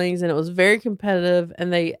Groundlings, and it was very competitive,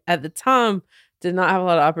 and they, at the time, did not have a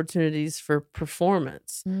lot of opportunities for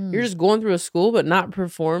performance. You're just going through a school, but not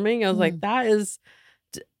performing. I was like, that is...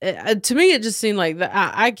 to me, it just seemed like that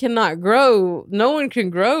I cannot grow. No one can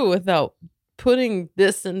grow without putting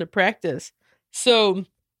this into practice. So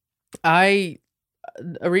I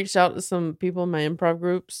reached out to some people in my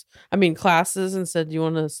improv classes, and said, do you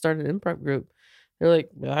want to start an improv group? They're like,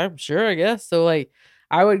 I'm sure, I guess. So like,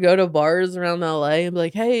 I would go to bars around LA and be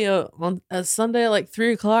like, hey, on a Sunday at like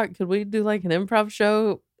 3:00, could we do like an improv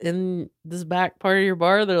show in this back part of your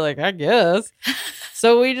bar? They're like, I guess.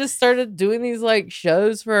 So we just started doing these like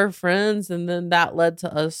shows for our friends, and then that led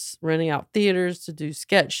to us renting out theaters to do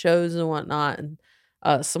sketch shows and whatnot.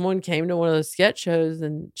 And someone came to one of those sketch shows,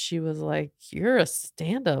 and she was like, you're a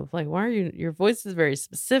stand-up. Like, why are you, your voice is very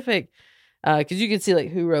specific. Because you could see like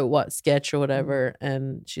who wrote what sketch or whatever.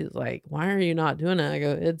 And she was like, why are you not doing it? I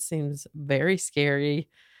go, it seems very scary.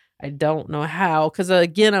 I don't know how. Because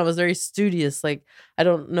again, I was very studious. Like, I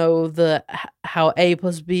don't know how A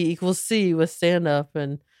plus B equals C with stand up.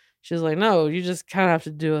 And she was like, no, you just kind of have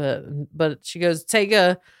to do it. But she goes, take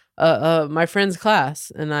my friend's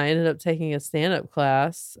class. And I ended up taking a stand up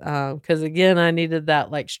class. Because again, I needed that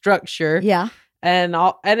like structure. Yeah. and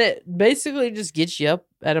it basically just gets you up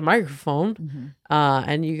at a microphone,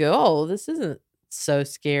 and you go, oh, this isn't so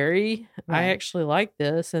scary. Right. I actually like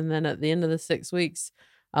this. And then at the end of the 6 weeks,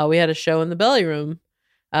 we had a show in the belly room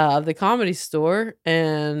of the Comedy Store,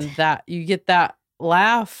 and that you get that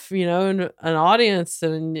laugh, in an audience,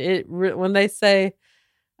 and when they say,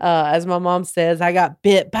 as my mom says, I got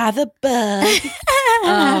bit by the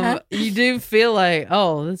bug. You do feel like,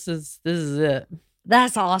 oh, this is it.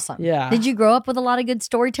 That's awesome. Yeah. Did you grow up with a lot of good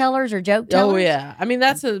storytellers or joke tellers? Oh, yeah. I mean,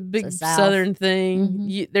 that's a big Southern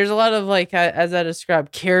thing. There's a lot of, like, as I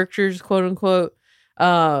described, characters, quote unquote.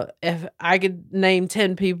 If I could name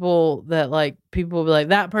 10 people that, like, people will be like,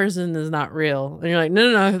 that person is not real. And you're like,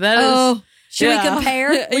 no, that is. Should we compare?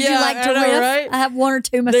 Would you like to riff? Right? I have one or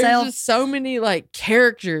two myself. There's just so many, like,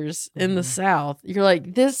 characters in the South. You're like,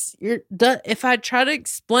 if I try to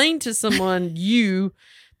explain to someone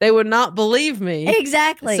they would not believe me.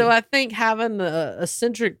 Exactly. So I think having the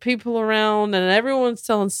eccentric people around and everyone's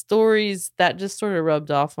telling stories, that just sort of rubbed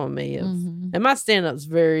off on me. And my stand-up's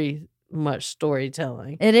very much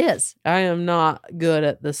storytelling. It is. I am not good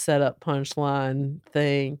at the setup punchline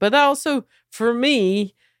thing. But that also, for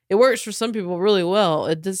me, it works for some people really well.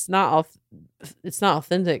 It's not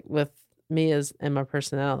authentic with me and my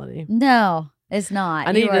personality. No. It's not.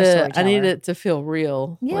 I need it to feel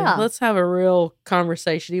real. Yeah. Like, let's have a real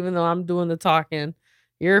conversation, even though I'm doing the talking.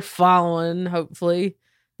 You're following, hopefully,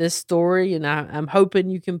 this story, and I'm hoping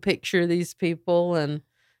you can picture these people and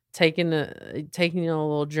taking you on a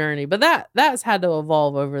little journey. But that's had to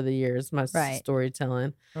evolve over the years, my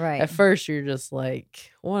storytelling. Right. At first, you're just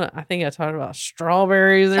like, what? I think I talked about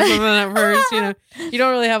strawberries or something at first. You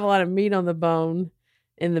don't really have a lot of meat on the bone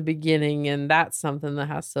in the beginning, and that's something that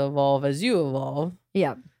has to evolve as you evolve.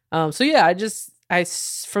 Yeah. So yeah, I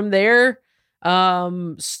from there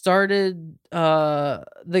started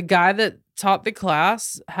the guy that taught the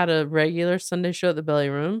class had a regular Sunday show at the Belly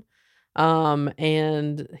Room.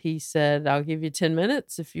 And he said, I'll give you 10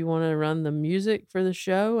 minutes if you want to run the music for the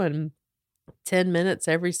show, and 10 minutes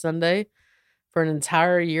every Sunday for an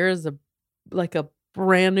entire year is a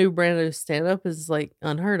brand new stand-up is like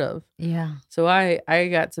unheard of. Yeah. So I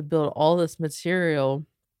got to build all this material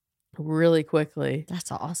really quickly. That's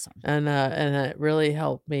awesome. And it really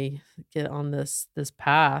helped me get on this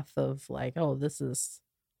path of like, oh, this is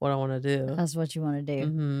what I want to do. That's what you want to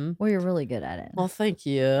do. Well, you're really good at it. Well, thank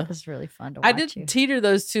you. It's really fun to watch. I did teeter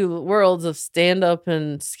those two worlds of stand-up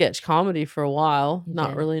and sketch comedy for a while,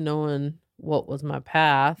 not really knowing what was my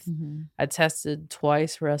path. I tested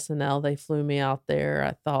twice for SNL. They flew me out there.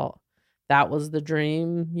 I thought that was the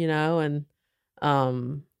dream, and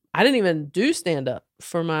I didn't even do stand-up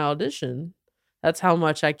for my audition. That's how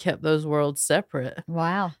much I kept those worlds separate.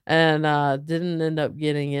 Wow. And didn't end up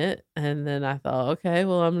getting it. And then I thought, okay,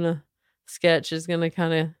 well, sketch is going to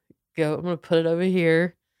kind of go, I'm going to put it over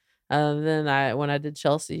here. Then when I did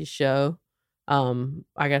Chelsea's show, I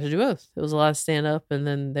got to do both. It was a lot of stand-up, and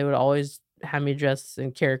then they would always have me dress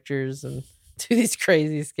in characters and do these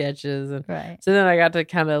crazy sketches. And so then I got to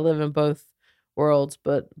kind of live in both worlds.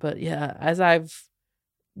 But yeah, as I've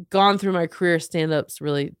gone through my career, stand-up's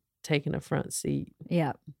really taken a front seat.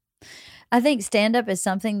 Yeah. I think stand-up is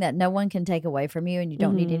something that no one can take away from you, and you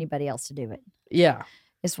don't need anybody else to do it. Yeah.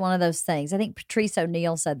 It's one of those things. I think Patrice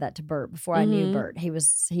O'Neill said that to Bert before I knew Bert.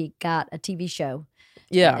 He got a TV show.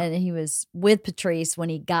 Yeah. And he was with Patrice when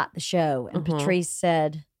he got the show. And Patrice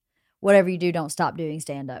said, whatever you do, don't stop doing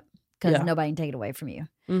stand-up because nobody can take it away from you.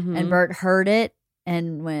 And Bert heard it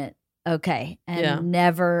and went, okay. And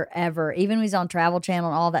never, ever, even when he's on Travel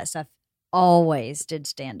Channel and all that stuff, always did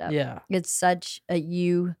stand-up. Yeah. It's such a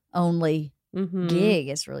you-only gig.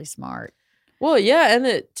 It's really smart. Well, yeah,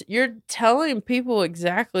 and you're telling people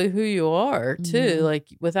exactly who you are, too. Like,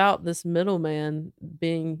 without this middleman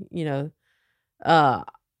being, no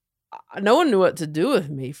one knew what to do with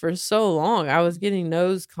me for so long. I was getting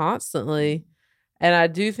no's constantly. And I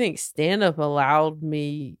do think stand-up allowed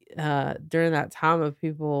me during that time of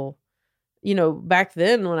people, back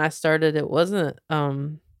then when I started, it wasn't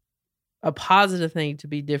a positive thing to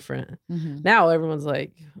be different. Now everyone's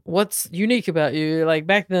like, what's unique about you? Like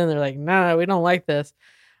back then they're like, no, we don't like this.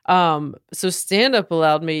 So stand-up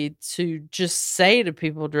allowed me to just say to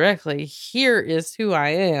people directly, here is who I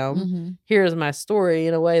am. Here is my story,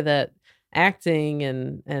 in a way that acting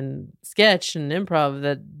and sketch and improv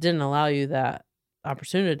that didn't allow you that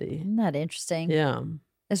opportunity. Isn't that interesting? Yeah.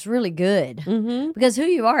 It's really good because who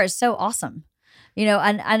you are is so awesome.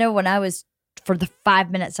 I know when I was, for the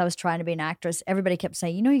 5 minutes I was trying to be an actress, everybody kept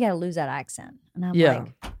saying, you got to lose that accent. And I'm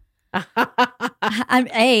like,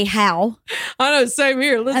 How? I know, same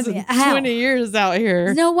here. Listen, 20 years out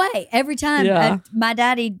here. No way. Every time my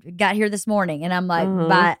daddy got here this morning, and I'm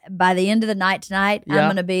like, by the end of the night tonight, I'm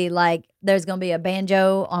going to be like, there's going to be a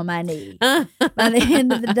banjo on my knee by the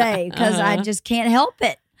end of the day, because I just can't help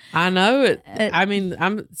it. I know it. I mean,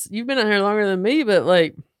 you've been out here longer than me, but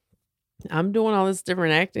like, I'm doing all this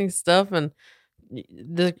different acting stuff, and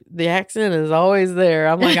the accent is always there.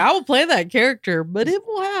 I'm like, I will play that character, but it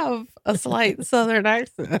will have a slight Southern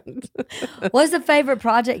accent. What's the favorite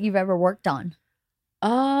project you've ever worked on?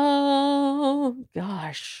 Oh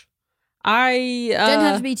gosh, doesn't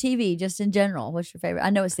have to be TV, just in general. What's your favorite? I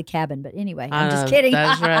know it's The Cabin, but anyway, I'm just kidding.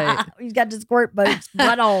 That's right. He's got the squirt boots,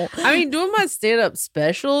 butthole. I mean, doing my stand-up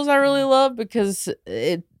specials, I really love, because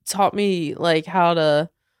it taught me like how to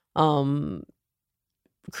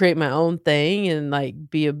create my own thing and like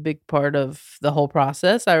be a big part of the whole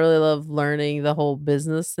process. I really love learning the whole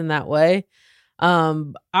business in that way.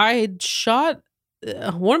 I had shot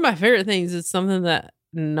one of my favorite things is something that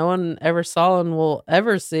no one ever saw and will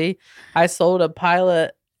ever see. I sold a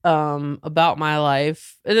pilot about my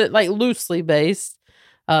life, like loosely based.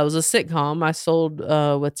 It was a sitcom I sold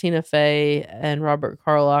with Tina Fey and Robert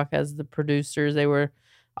Carlock as the producers. They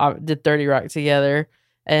did 30 Rock together,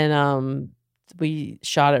 and we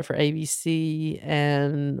shot it for ABC,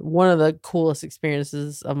 and one of the coolest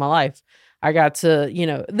experiences of my life. I got to,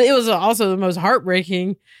 it was also the most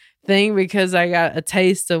heartbreaking thing, because I got a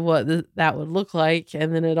taste of what that would look like,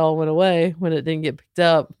 and then it all went away when it didn't get picked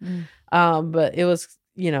up. But it was,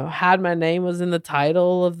 Had My Name was in the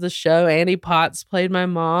title of the show. Annie Potts played my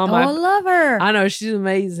mom. Oh, I love her. I know, she's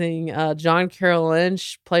amazing. John Carroll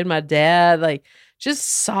Lynch played my dad. Like, just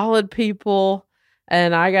solid people.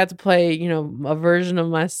 And I got to play, a version of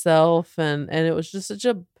myself, and it was just such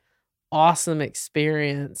a awesome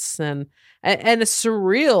experience, and it's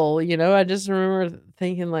surreal. I just remember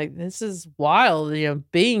thinking, like, this is wild,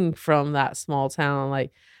 being from that small town.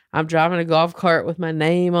 Like, I'm driving a golf cart with my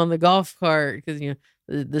name on the golf cart, because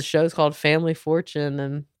the show's called Family Fortune,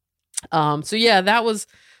 and so yeah, that was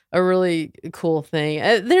a really cool thing.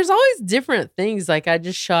 There's always different things. Like, I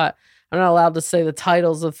just shot. I'm not allowed to say the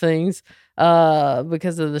titles of things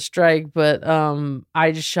because of the strike, but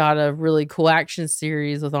I just shot a really cool action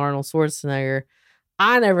series with Arnold Schwarzenegger.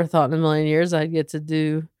 I never thought in a million years I'd get to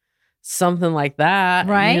do something like that,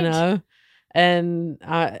 right? And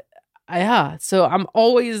so I'm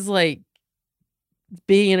always like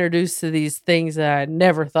being introduced to these things that I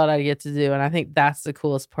never thought I'd get to do, and I think that's the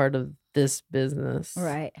coolest part of this business.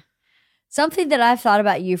 Right. Something that I've thought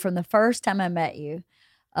about you from the first time I met you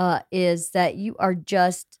is that you are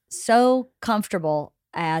just so comfortable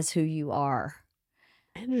as who you are.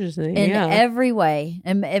 Interesting. In every way.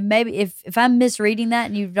 And maybe if I'm misreading that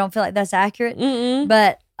and you don't feel like that's accurate,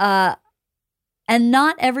 but and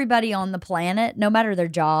not everybody on the planet, no matter their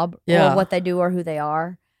job or what they do or who they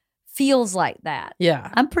are, feels like that.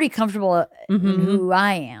 Yeah. I'm pretty comfortable in who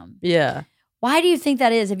I am. Yeah. Why do you think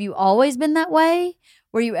that is? Have you always been that way?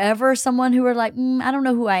 Were you ever someone who were like, I don't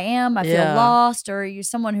know who I am, I feel lost? Or are you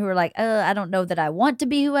someone who were like, I don't know that I want to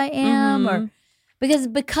be who I am? Or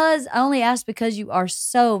because I only ask because you are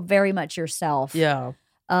so very much yourself. Yeah.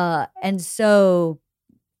 And so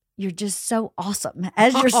you're just so awesome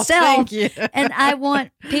as yourself. Thank you. And I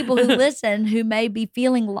want people who listen who may be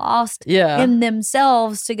feeling lost in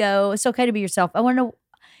themselves to go, it's okay to be yourself. I want to know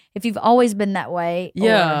if you've always been that way.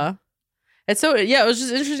 Yeah. And so, it was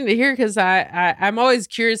just interesting to hear, because I'm always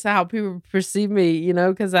curious how people perceive me,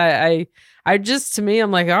 because I just, to me,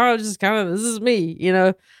 I'm like, oh, just kind of, this is me,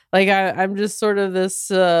 like I'm just sort of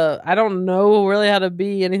this, I don't know really how to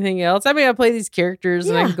be anything else. I mean, I play these characters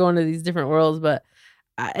and I can go into these different worlds, but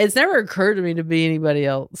it's never occurred to me to be anybody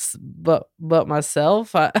else but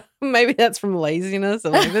myself. Maybe that's from laziness.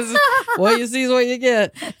 I'm like, this is what you see is what you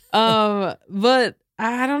get. But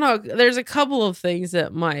I don't know. There's a couple of things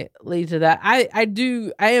that might lead to that. I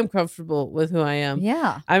am comfortable with who I am.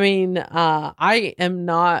 Yeah. I mean, I am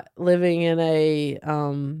not living in a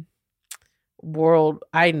world.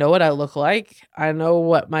 I know what I look like. I know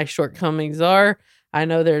what my shortcomings are. I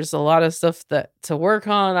know there's a lot of stuff to work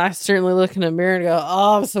on. I certainly look in the mirror and go,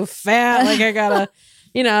 oh, I'm so fat. Like, I gotta,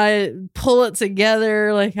 I pull it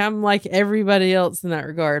together. Like, I'm like everybody else in that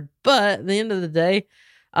regard. But at the end of the day,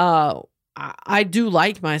 I do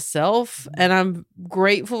like myself, and I'm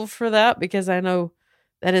grateful for that, because I know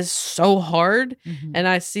that is so hard. And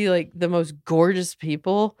I see like the most gorgeous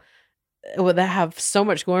people that have so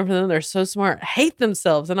much going for them. They're so smart, hate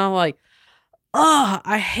themselves. And I'm like,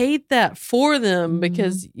 I hate that for them,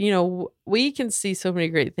 because, we can see so many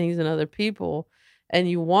great things in other people. and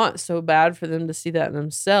you want so bad for them to see that in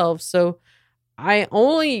themselves. So I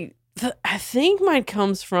think mine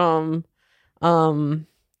comes from, I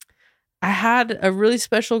had a really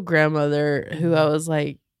special grandmother who I was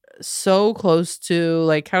like so close to,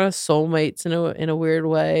 like kind of soulmates in a weird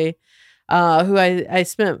way. Who I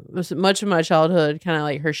spent much of my childhood kind of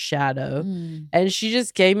like her shadow. And she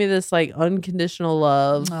just gave me this like unconditional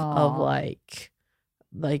love of like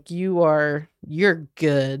you're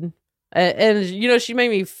good. And you know, she made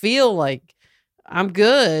me feel like I'm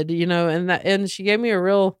good, you know, and she gave me a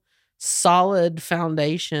real solid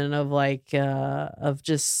foundation of like of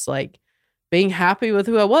just like being happy with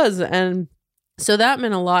who I was. And so that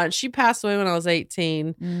meant a lot. She passed away when I was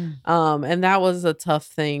 18. And that was a tough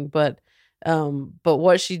thing, but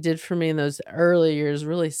what she did for me in those early years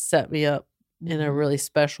really set me up in a really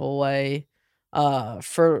special way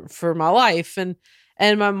for my life. And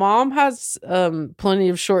my mom has plenty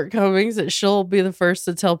of shortcomings that she'll be the first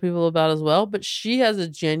to tell people about as well, but she has a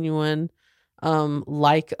genuine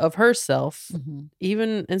like of herself,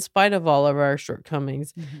 even in spite of all of our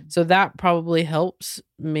shortcomings. So that probably helps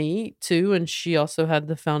me too. And she also had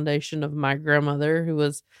the foundation of my grandmother, who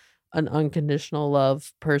was an unconditional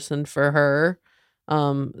love person for her.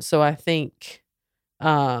 So I think,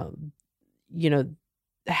 you know,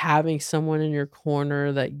 having someone in your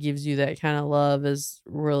corner that gives you that kind of love is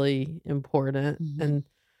really important, and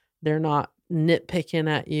they're not nitpicking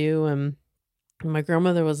at you. And my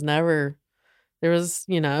grandmother was never, there was,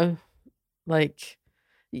 you know, like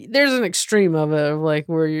there's an extreme of it, of like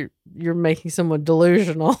where you're making someone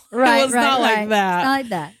delusional. Right. It was not like that. It's not like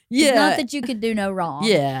that. Yeah. It's not that you could do no wrong.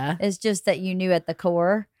 Yeah. It's just that you knew at the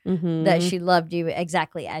core that she loved you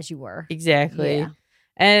exactly as you were. Exactly. Yeah.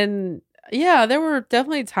 And yeah, there were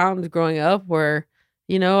definitely times growing up where,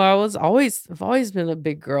 you know, I've always been a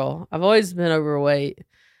big girl. I've always been overweight,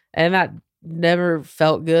 and that never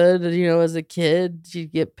felt good. You know, as a kid, you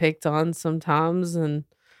get picked on sometimes. And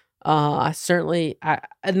I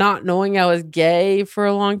not knowing I was gay for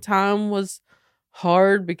a long time was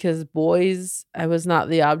hard, because boys, I was not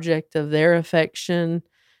the object of their affection.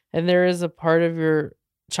 And there is a part of your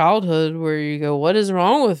childhood where you go, what is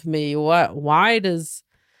wrong with me? Why does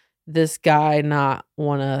this guy not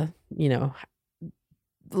want to, you know,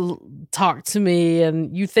 talk to me?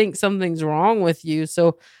 And you think something's wrong with you.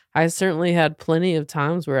 So I certainly had plenty of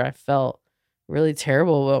times where I felt really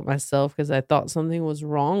terrible about myself because I thought something was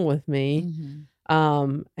wrong with me.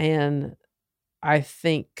 And I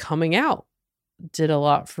think coming out did a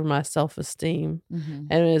lot for my self-esteem,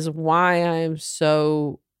 and is why I am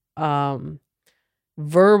so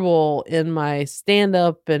verbal in my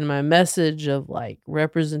stand-up and my message of like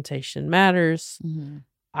representation matters.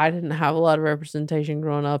 I didn't have a lot of representation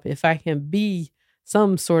growing up. If I can be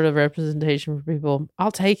some sort of representation for people,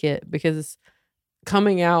 I'll take it, because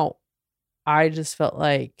coming out, I just felt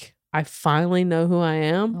like I finally know who I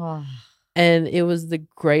am. And it was the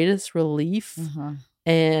greatest relief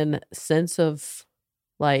and sense of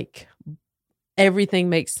like everything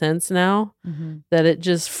makes sense now, that it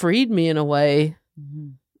just freed me in a way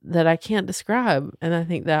that I can't describe. And I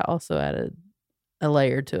think that also added a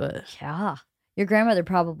layer to it. Yeah. Your grandmother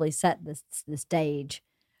probably set the stage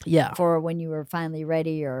for when you were finally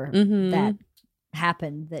ready, or that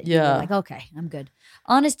happened, that you were like, okay, I'm good.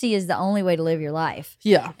 Honesty is the only way to live your life.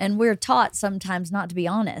 Yeah. And we're taught sometimes not to be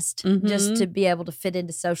honest, just to be able to fit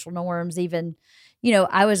into social norms. Even, you know,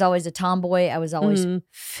 I was always a tomboy. I was always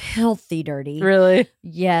filthy dirty. Really?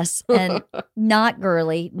 Yes. And not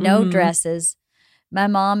girly, no dresses. My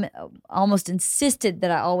mom almost insisted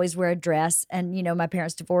that I always wear a dress. And, you know, my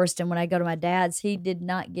parents divorced. And when I go to my dad's, he did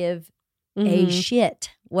not give a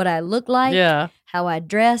shit what I looked like, how I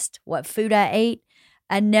dressed, what food I ate.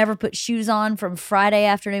 I never put shoes on from Friday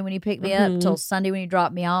afternoon when he picked me up till Sunday when he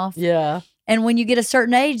dropped me off. Yeah. And when you get a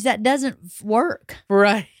certain age, that doesn't work.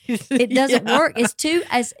 Right. It doesn't work. It's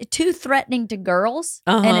too threatening to girls,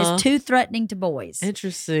 and it's too threatening to boys.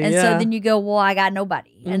 Interesting. And so then you go, well, I got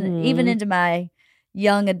nobody. And even into my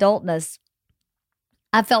young adultness,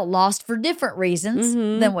 I felt lost for different reasons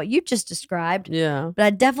than what you just described. Yeah. But I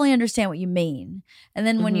definitely understand what you mean. And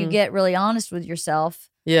then when you get really honest with yourself,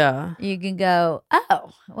 you can go,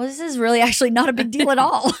 oh, well, this is really actually not a big deal at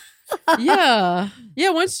all. Yeah.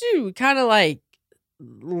 Once you kind of like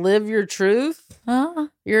live your truth,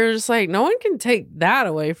 you're just like, no one can take that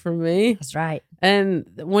away from me. That's right. And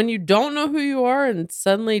when you don't know who you are and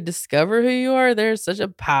suddenly discover who you are, there's such a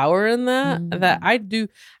power in that that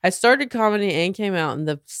I started comedy and came out in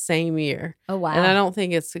the same year. Oh, wow. And I don't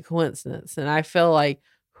think it's a coincidence. And I feel like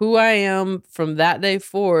who I am from that day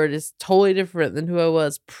forward is totally different than who I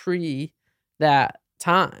was pre that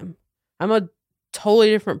time. I'm a totally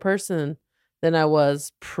different person than I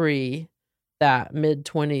was pre that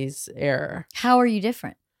mid-20s era. How are you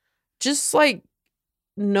different? Just like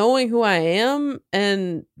knowing who I am,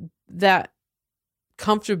 and that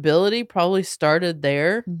comfortability probably started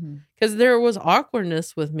there, because there was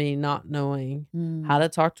awkwardness with me not knowing how to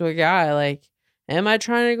talk to a guy. Like, am I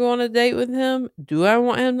trying to go on a date with him? Do I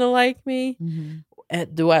want him to like me?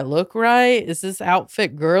 Do I look right? Is this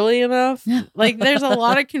outfit girly enough? Like, there's a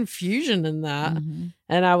lot of confusion in that.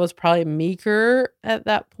 And I was probably meeker at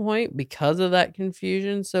that point because of that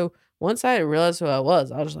confusion. So once I realized who I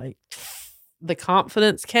was like, the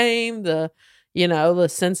confidence came, the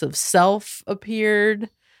sense of self appeared.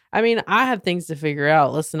 I mean, I had things to figure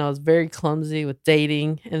out. Listen, I was very clumsy with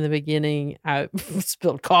dating in the beginning. I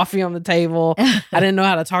spilled coffee on the table. I didn't know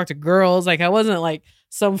how to talk to girls. Like, I wasn't like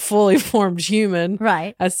some fully formed human.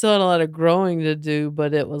 Right. I still had a lot of growing to do,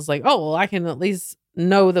 but it was like, oh, well, I can at least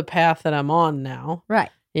know the path that I'm on now. Right.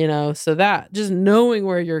 So that just knowing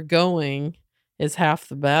where you're going is half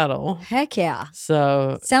the battle. Heck yeah.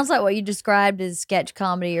 So sounds like what you described as sketch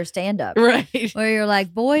comedy or stand-up. Right. Where you're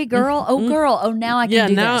like, boy, girl, girl, now I can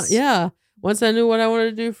do this. Yeah. Once I knew what I wanted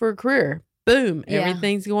to do for a career, boom,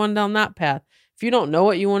 everything's going down that path. If you don't know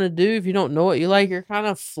what you want to do, if you don't know what you like, you're kind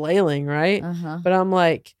of flailing, right? But I'm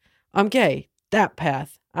like, I'm gay, that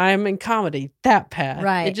path. I'm in comedy, that path.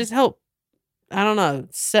 Right. It just helped, I don't know,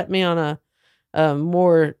 set me on a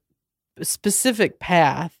more specific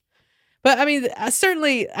path. But I mean,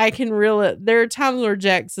 certainly I can reel it. There are times where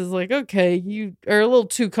Jax is like, okay, you are a little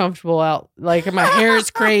too comfortable out. Like, my hair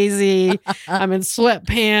is crazy. I'm in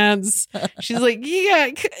sweatpants. She's like,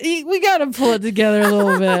 we got to pull it together a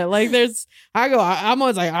little bit. Like, I'm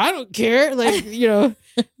always like, I don't care. Like,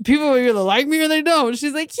 people either like me or they don't.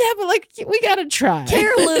 She's like, yeah, but like, we got to try.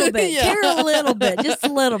 Care a little bit. Care a little bit. Just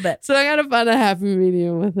a little bit. So I got to find a happy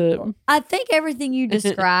medium with it. I think everything you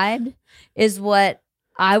described is what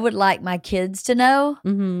I would like my kids to know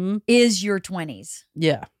is your 20s.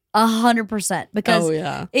 Yeah. 100%.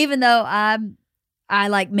 Because even though I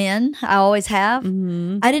like men, I always have, I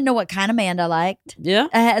didn't know what kind of man I liked.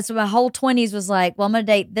 Yeah. So my whole 20s was like, well, I'm going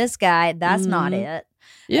to date this guy. That's not it.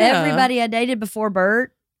 Yeah. Everybody I dated before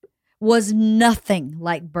Bert was nothing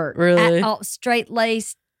like Bert. Really? At all,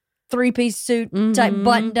 straight-laced, three-piece suit, type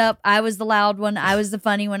buttoned up. I was the loud one. I was the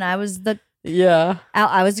funny one. I was the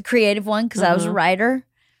I was the creative one because I was a writer.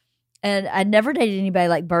 And I never dated anybody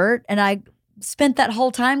like Bert. And I spent that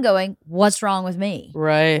whole time going, what's wrong with me?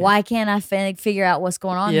 Right. Why can't I figure out what's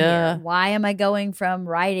going on here? Why am I going from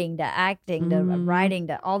writing to acting to writing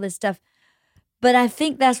to all this stuff? But I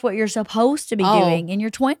think that's what you're supposed to be doing in your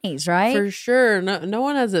 20s, right? For sure. No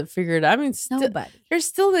one has it figured out. I mean, nobody. There's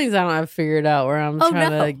still things I don't have figured out where I'm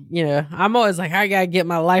trying to, I'm always like, I got to get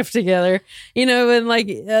my life together, and like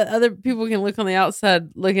other people can look on the outside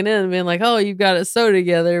looking in and being like, oh, you've got it so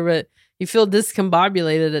together, but you feel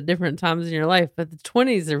discombobulated at different times in your life. But the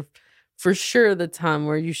 20s are for sure the time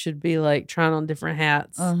where you should be like trying on different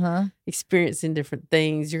hats, experiencing different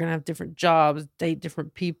things. You're going to have different jobs, date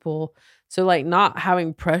different people. So like not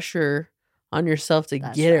having pressure on yourself to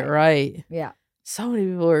get it right. Yeah. So many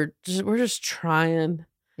people we're just trying.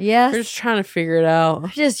 Yes. We're just trying to figure it out. We're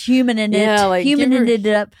just humaning it. Like humaning it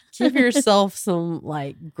up. Give yourself some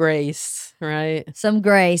like grace, right? Some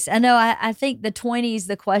grace. I know. I think the 20s,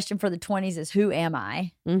 the question for the 20s is who am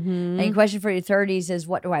I? And the question for your 30s is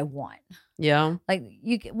what do I want? Yeah. Like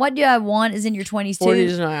what do I want is in your 20s too.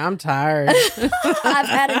 40s, I'm tired. I've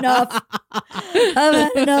had enough. I've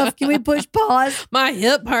had enough. Can we push pause? My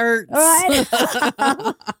hip hurts. All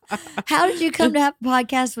right. How did you come to have a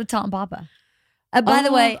podcast with Tom Papa? By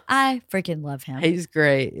the way, I freaking love him. He's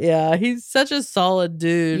great. Yeah, he's such a solid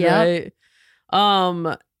dude, right?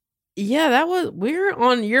 Yeah, we're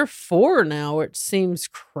on year 4 now, which seems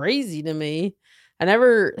crazy to me. I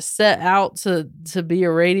never set out to be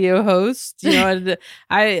a radio host.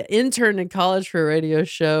 I interned in college for a radio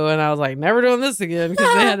show, and I was like, never doing this again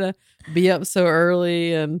because they had to be up so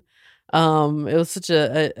early, and it was such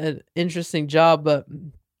an interesting job. But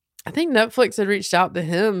I think Netflix had reached out to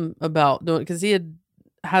him about doing it because he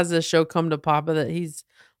has a show Come to Papa that he's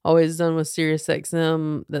always done with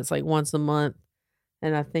SiriusXM that's like once a month.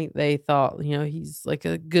 And I think they thought, he's like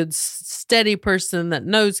a good, steady person that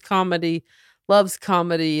knows comedy, loves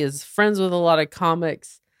comedy, is friends with a lot of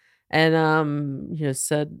comics. And,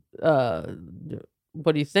 said,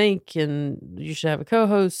 what do you think? And you should have a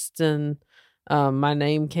co-host. And my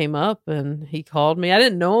name came up and he called me. I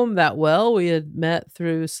didn't know him that well. We had met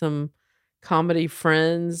through some comedy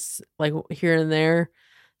friends, like here and there.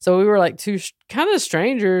 So we were like two kind of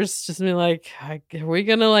strangers, just being like, are we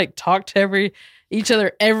gonna like talk to each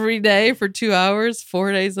other every day for 2 hours,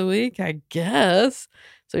 4 days a week? I guess.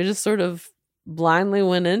 So we just sort of blindly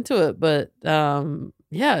went into it. But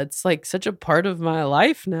yeah, it's like such a part of my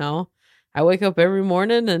life now. I wake up every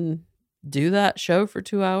morning and do that show for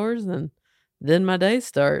 2 hours, and then my day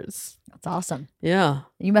starts. That's awesome. Yeah.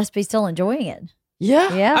 You must be still enjoying it.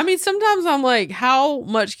 Yeah. Yeah. I mean, sometimes I'm like, how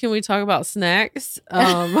much can we talk about snacks? You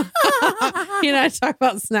and I talk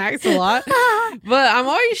about snacks a lot, but I'm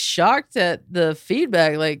always shocked at the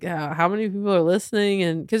feedback, like how many people are listening.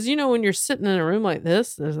 And because, when you're sitting in a room like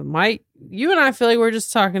this, there's a mic. You and I feel like we're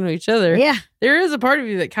just talking to each other. Yeah. There is a part of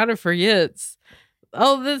you that kind of forgets,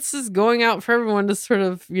 oh, this is going out for everyone to sort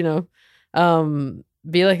of, be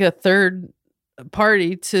like a third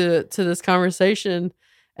party to this conversation.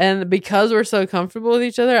 And because we're so comfortable with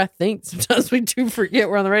each other, I think sometimes we do forget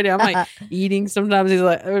we're on the radio. I'm like eating sometimes. People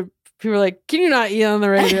are like, can you not eat on the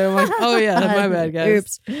radio? I'm like, oh yeah, my bad,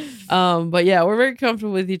 guys. Oops. But yeah, we're very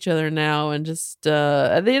comfortable with each other now. And just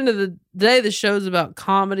at the end of the day, the show's about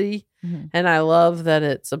comedy. Mm-hmm. And I love that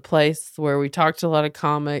it's a place where we talk to a lot of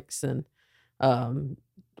comics and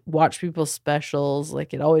watch people's specials.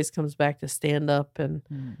 Like it always comes back to stand up and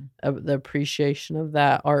the appreciation of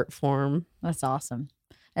that art form. That's awesome.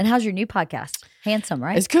 And how's your new podcast? Handsome,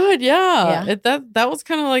 right? It's good, yeah. That was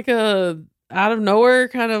kind of like a out of nowhere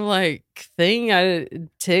kind of like thing.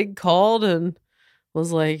 Tig called and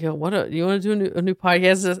was like, you want to do a new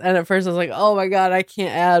podcast? And at first I was like, oh my God, I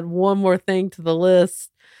can't add one more thing to the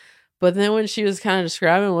list. But then when she was kind of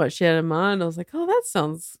describing what she had in mind, I was like, oh, that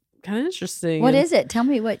sounds kind of interesting. What is it? Tell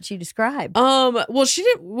me what she described. Well, we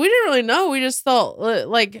didn't really know. We just thought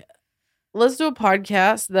like, let's do a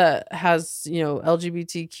podcast that has,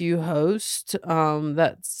 LGBTQ host.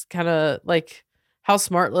 That's kind of like how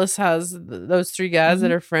Smartless has those three guys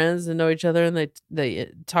that are friends and know each other, and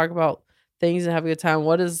they talk about things and have a good time.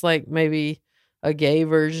 What is like maybe a gay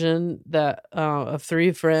version that of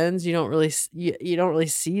three friends? You don't really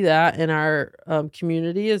see that in our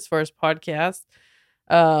community as far as podcasts.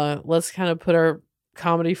 Let's kind of put our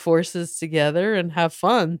comedy forces together and have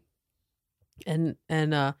fun. And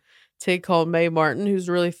Tig called Mae Martin, who's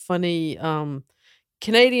a really funny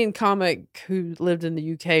Canadian comic who lived in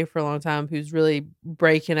the UK for a long time, who's really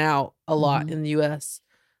breaking out a lot in the US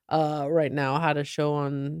right now. Had a show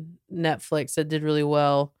on Netflix that did really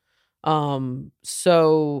well.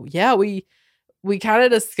 So yeah, we kind of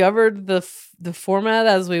discovered the format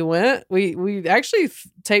as we went. We actually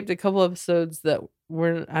taped a couple episodes that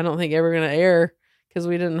I don't think ever going to air because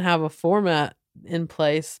we didn't have a format in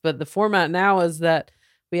place. But the format now is that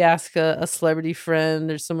we ask a celebrity friend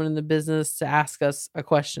or someone in the business to ask us a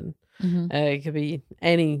question. It could be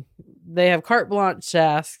they have carte blanche to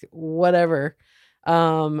ask whatever.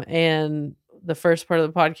 And the first part of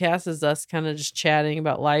the podcast is us kind of just chatting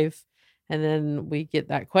about life. And then we get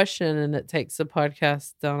that question and it takes the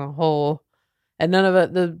podcast down a hole. And none of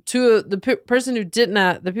it, the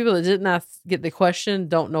people that didn't get the question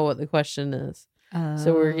don't know what the question is.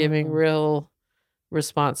 So we're giving real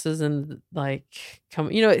responses and like,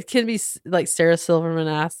 it can be like Sarah Silverman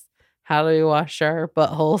asked, how do we wash our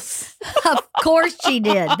buttholes? Of course she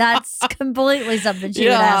did. That's completely something she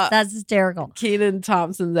would ask. That's hysterical. Kenan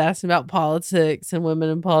Thompson's asking about politics and women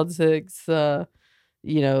in politics.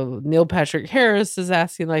 Neil Patrick Harris is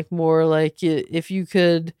asking like more like if you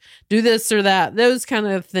could do this or that, those kind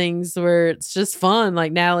of things where it's just fun.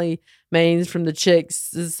 Like Natalie Maines from the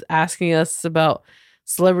Chicks is asking us about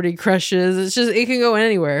celebrity crushes. It's just, it can go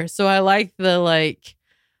anywhere. So I like the like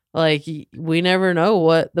we never know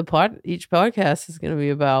what each podcast is going to be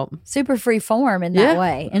about. Super free form in that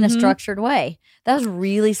way, in a structured way. That was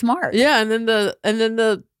really smart. Yeah, and then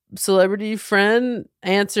the celebrity friend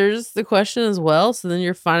answers the question as well. So then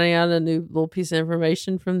you're finding out a new little piece of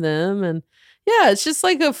information from them, and yeah, it's just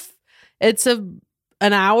like an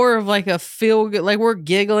hour of like a feel good. Like we're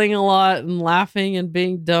giggling a lot and laughing and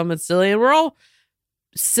being dumb and silly, and we're all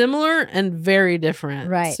similar and very different.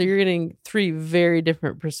 Right. So you're getting three very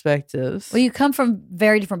different perspectives. Well, you come from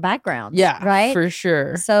very different backgrounds. Yeah. Right? For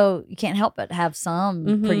sure. So you can't help but have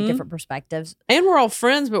some pretty different perspectives. And we're all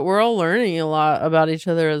friends, but we're all learning a lot about each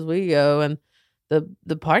other as we go. And the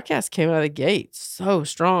podcast came out of the gate so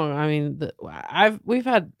strong. I mean, we've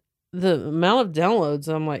had the amount of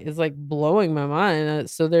downloads. I'm like, it's like blowing my mind.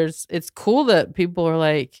 So it's cool that people are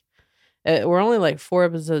like, we're only like 4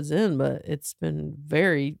 episodes in, but it's been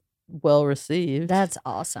very well received. That's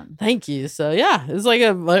awesome. Thank you. So yeah, it's like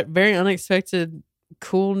a very unexpected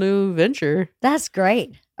cool new venture. That's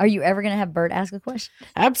great. Are you ever going to have Bert ask a question?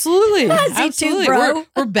 Absolutely. Absolutely.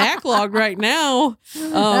 We're backlogged right now.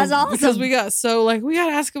 That's awesome. Because we got we got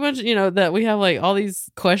to ask a bunch of, that we have like all these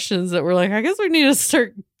questions that we're like, I guess we need to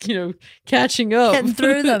start, catching up. Getting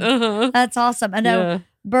through them. Uh-huh. That's awesome. I know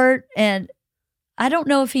Bert, and I don't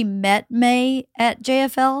know if he met May at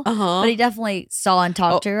JFL, but he definitely saw and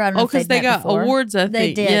talked to her. I don't know if because they got before. awards, I think.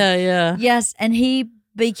 They did. Yeah. Yes, and he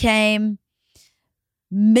became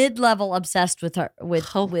mid-level obsessed with her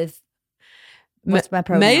what's my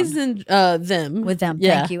program? May's and them. With them.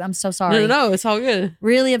 Yeah. Thank you. I'm so sorry. No, it's all good.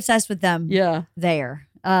 Really obsessed with them. Yeah. There.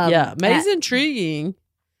 May's intriguing.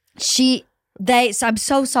 So I'm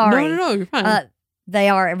so sorry. No, you're fine. They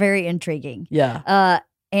are very intriguing. Yeah.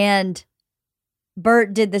 And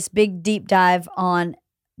Bert did this big deep dive on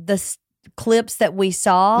the clips that we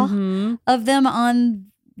saw of them on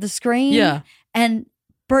the screen. Yeah. And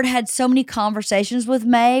Bert had so many conversations with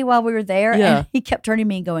May while we were there. Yeah. And he kept turning to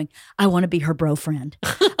me and going, I want to be her bro friend.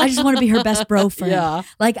 I just want to be her best bro friend. Yeah.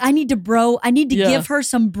 Like, I need to give her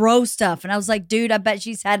some bro stuff. And I was like, dude, I bet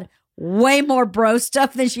she's had way more bro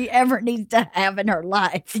stuff than she ever needs to have in her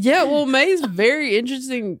life. Yeah, well, May's very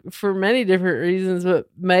interesting for many different reasons, but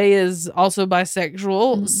May is also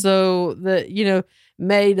bisexual. So that,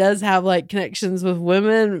 May does have like connections with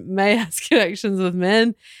women. May has connections with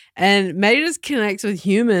men. And May just connects with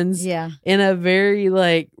humans in a very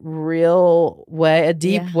like real way, a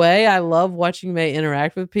deep way. I love watching May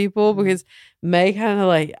interact with people because May kind of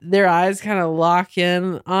like their eyes kind of lock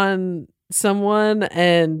in on someone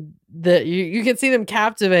and that you can see them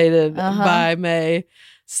captivated by May.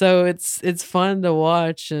 So it's fun to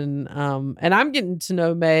watch and I'm getting to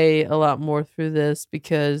know May a lot more through this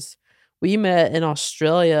because we met in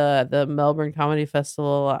Australia at the Melbourne Comedy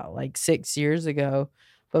Festival like 6 years ago.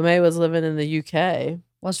 But May was living in the UK.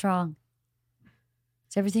 What's wrong?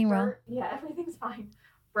 Is everything wrong? Yeah, everything's fine.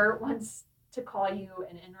 Bert wants to call you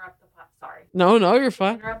and interrupt the Sorry. No, you're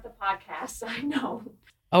fine. Interrupt the podcast. I know.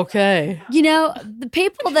 Okay. The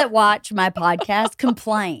people that watch my podcast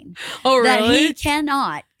complain that he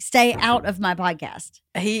cannot stay out of my podcast.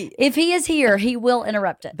 If he is here, he will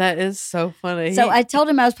interrupt it. That is so funny. So I told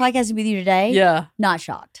him I was podcasting with you today. Yeah. Not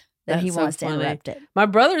shocked that he wants to interrupt it. My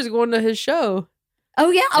brother's going to his show. Oh,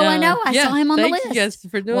 yeah. Oh, I know. I saw him on the list. Thank you guys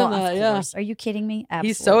for doing that. Of course. Are you kidding me? Absolutely.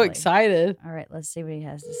 He's so excited. All right. Let's see what he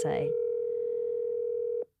has to say.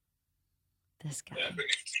 This guy.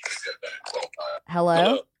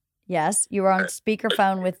 Hello? Yes. You were on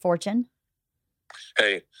speakerphone with Fortune.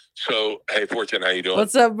 Hey, Fortune, how you doing?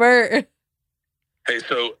 What's up, Bert? Hey,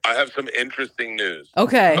 so I have some interesting news.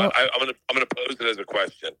 Okay. I'm gonna pose it as a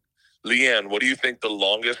question. Leanne, what do you think the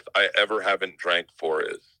longest I ever haven't drank for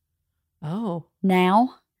is? Oh.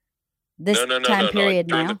 Now? This time period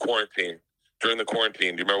during now? the quarantine. During the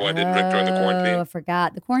quarantine. Do you remember when I didn't drink during the quarantine? I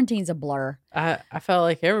forgot. The quarantine's a blur. I felt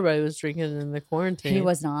like everybody was drinking in the quarantine. He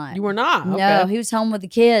was not. You were not? Okay. No, he was home with the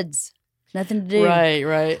kids. Nothing to do.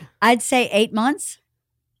 Right. I'd say 8 months.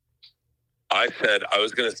 I said I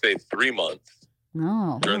was going to say 3 months.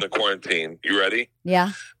 Oh. During the quarantine. You ready?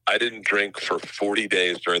 Yeah. I didn't drink for 40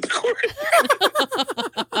 days during the quarantine.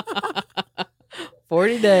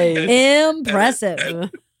 40 days.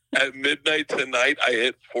 Impressive. At midnight tonight, I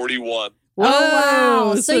hit 41. Whoa. Oh,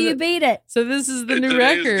 wow. So you beat it. So this is the new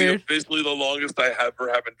record. Officially the longest I ever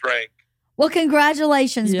haven't drank. Well,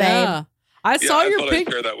 congratulations, babe. I saw your picture. picture.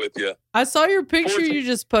 I'd share that with you. I saw your picture you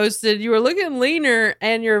just posted. You were looking leaner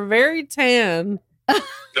and you're very tan.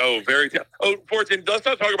 No, very tan. Oh, Fortune, let's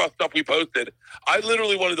not talk about stuff we posted. I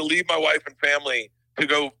literally wanted to leave my wife and family to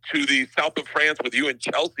go to the south of France with you and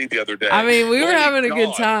Chelsea the other day. I mean, we were having a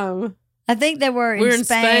good time. I think they were in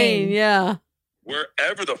Spain. Yeah.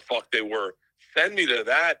 Wherever the fuck they were. Send me to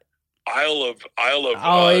that Isle of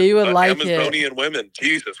you would like Amazonian women.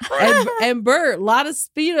 Jesus Christ. And Bert, a lot of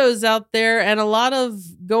Speedos out there and a lot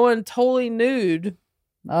of going totally nude.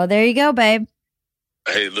 Oh, there you go, babe.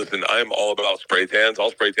 Hey, listen, I'm all about spray tans. I'll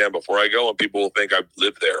spray tan before I go and people will think I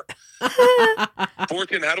live there.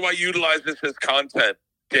 Fortune, how do I utilize this as content?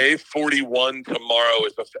 Day 41 tomorrow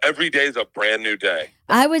every day is a brand new day.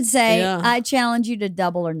 I would say I challenge you to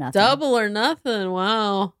double or nothing. Double or nothing.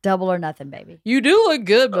 Wow. Double or nothing, baby. You do look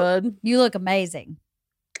good, bud. You look amazing.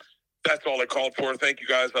 That's all I called for. Thank you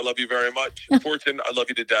guys. I love you very much. Fortune, I love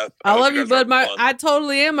you to death. I love you, bud. I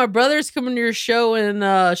totally am. My brother's coming to your show in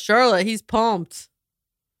Charlotte. He's pumped.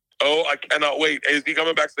 Oh, I cannot wait. Is he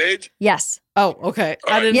coming backstage? Yes. Oh, okay.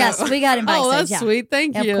 All right. Yes, we got him backstage. Oh, that's sweet.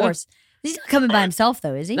 Thank you. Of course. He's not coming by himself,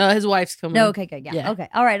 though, is he? No, his wife's coming. No, okay, good. Yeah. Okay.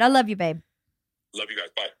 All right. I love you, babe. Love you guys.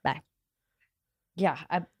 Bye. Bye. Yeah,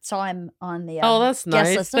 I saw him on the Oh, that's guest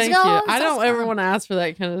nice. list. Thank I was like, you. "Oh, I so don't ever fun." want to ask for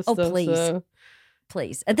that kind of Oh, stuff. please. So.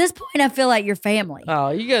 Please. At this point, I feel like you're family.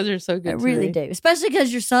 Oh, you guys are so good. I really do, especially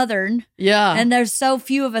because you're Southern. Yeah. And there's so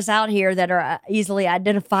few of us out here that are easily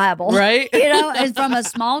identifiable. Right. And from a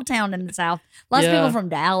small town in the South. Lots of Yeah. people from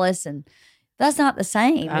Dallas, and that's not the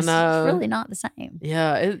same. I It's know. really not the same.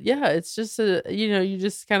 Yeah. It's just, you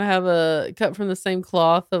just kind of have a cut from the same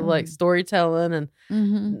cloth of like storytelling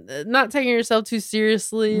and not taking yourself too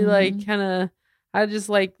seriously. Like, kind of, I just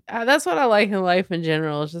like, that's what I like in life in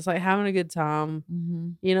general. It's just like having a good time.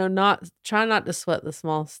 Try not to sweat the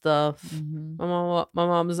small stuff. My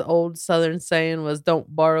mom's old Southern saying was,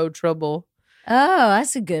 "Don't borrow trouble." Oh,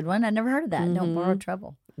 that's a good one. I never heard of that. Don't borrow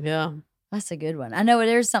trouble. Yeah. That's a good one. I know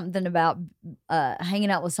there's something about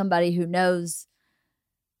hanging out with somebody who knows.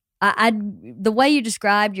 The way you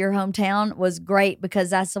described your hometown was great because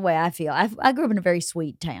that's the way I feel. I grew up in a very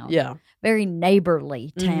sweet town. Yeah. Very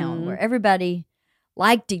neighborly town where everybody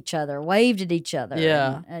liked each other, waved at each other,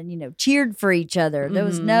 Yeah. and cheered for each other. There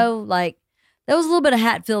was no there was a little bit of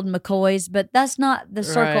Hatfield and McCoy's, but that's not the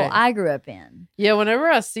circle Right. I grew up in. Yeah, whenever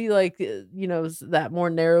I see that more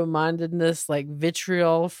narrow-mindedness, like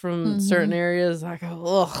vitriol from certain areas, I go,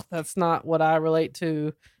 ugh, that's not what I relate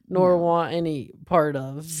to, nor want any part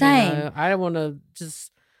of. Same. I want to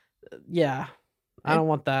just, I don't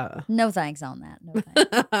want that. No thanks on that. No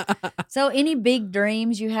thanks. So any big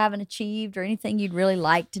dreams you haven't achieved or anything you'd really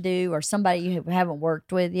like to do or somebody you haven't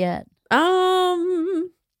worked with yet?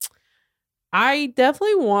 I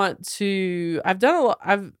definitely want to. I've done a lot.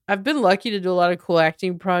 I've been lucky to do a lot of cool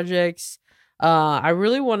acting projects. I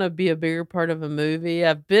really want to be a bigger part of a movie.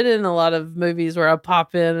 I've been in a lot of movies where I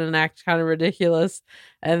pop in and act kind of ridiculous,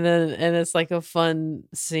 and it's like a fun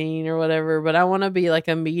scene or whatever. But I want to be like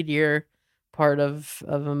a meatier part of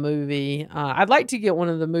a movie. I'd like to get one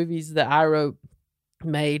of the movies that I wrote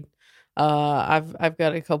made. I've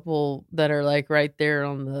got a couple that are like right there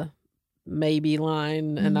on the maybe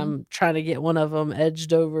line, and I'm trying to get one of them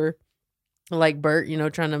edged over like Bert,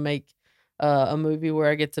 trying to make a movie where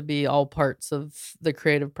I get to be all parts of the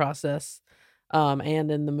creative process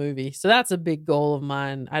and in the movie. So that's a big goal of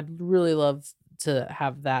mine. I'd really love to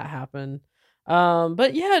have that happen.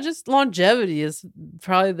 But yeah, just longevity is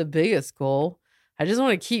probably the biggest goal. I just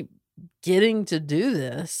want to keep getting to do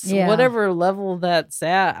this. Yeah. Whatever level that's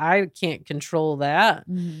at, I can't control that.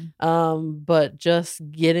 But just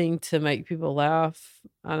getting to make people laugh,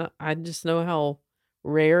 I just know how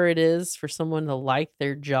rare it is for someone to like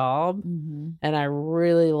their job. And I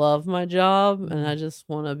really love my job, and I just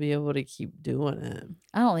want to be able to keep doing it.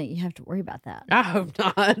 I don't think you have to worry about that. I hope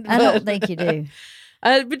not. I don't think you do.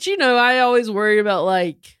 But I always worry about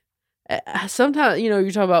like sometimes,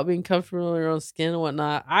 you talk about being comfortable in your own skin and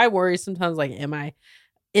whatnot. I worry sometimes, like, am I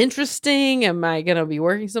interesting? Am I going to be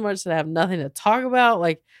working so much that I have nothing to talk about?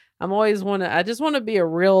 Like, I just want to be a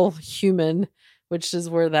real human, which is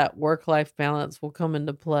where that work-life balance will come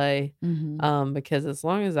into play. Because as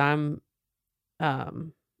long as I'm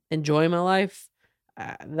enjoying my life,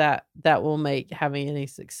 that will make having any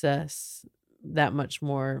success that much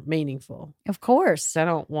more meaningful. Of course. I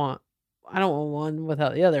don't want one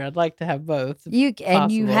without the other. I'd like to have both. You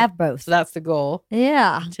have both. So that's the goal.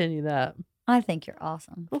 Yeah. Continue that. I think you're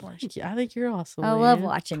awesome. Well, thank you. I think you're awesome. I love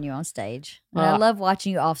watching you on stage. And I love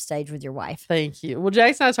watching you off stage with your wife. Thank you. Well,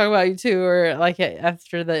 Jackson and I talk about you too, or like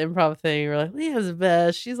after the improv thing, we're like, Leah's the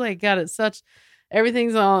best. She's like got it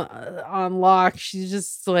everything's on lock. She's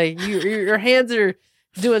just like your hands are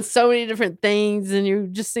doing so many different things, and you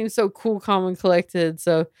just seem so cool, calm, and collected.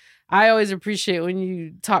 So I always appreciate when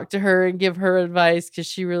you talk to her and give her advice, because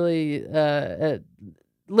she really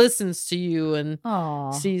listens to you and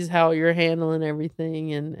sees how you're handling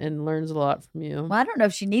everything and learns a lot from you. Well, I don't know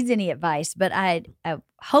if she needs any advice, but I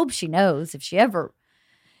hope she knows if she ever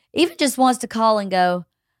even just wants to call and go,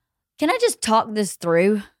 can I just talk this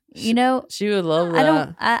through? She would love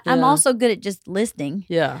that. I'm also good at just listening.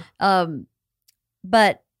 Yeah.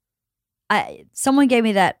 But someone gave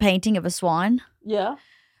me that painting of a swan. Yeah.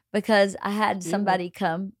 Because I had somebody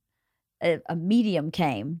come, a medium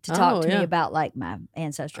came to talk to me about like my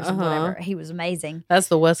ancestors and whatever. He was amazing. That's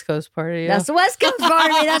the West Coast part of you. That's the West Coast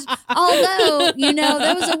part of me. Although,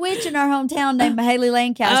 there was a witch in our hometown named Haley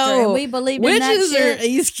Lancaster, and we believed in that witches shit. are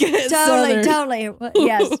East Coast. Totally.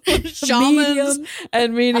 Yes. Shamans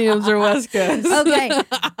and mediums are West Coast. Okay.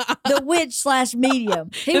 The witch /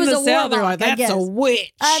 medium. He was a warlock, like, that's a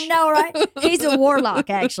witch. I know, right? He's a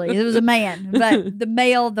warlock, actually. It was a man. But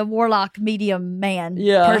the warlock medium man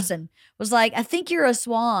person was like, I think you're a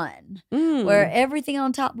swan, where everything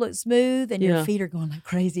on top looks smooth and your feet are going like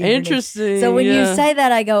crazy. Interesting. So when you say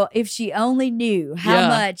that, I go, if she only knew how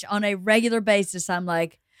much on a regular basis I'm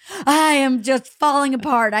like, I am just falling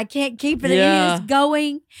apart. I can't keep any of this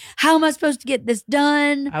going. How am I supposed to get this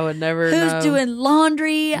done? I would never Who's know. doing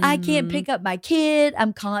laundry? I can't pick up my kid.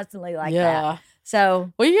 I'm constantly like that.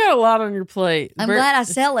 So, well, you got a lot on your plate. I'm glad I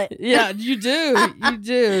sell it. Yeah, you do. You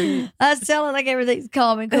do. I sell it like everything's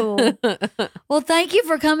calm and cool. Well, thank you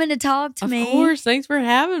for coming to talk to me. Of course. Thanks for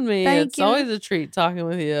having me. Thank you. Always a treat talking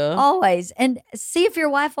with you. Always. And see if your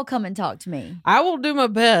wife will come and talk to me. I will do my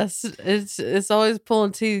best. It's always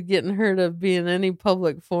pulling teeth getting her to be in any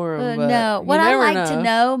public forum. But no. What I like to to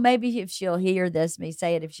know, maybe if she'll hear this, me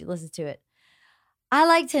say it if she listens to it. I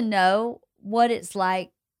like to know what it's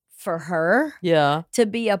like for her to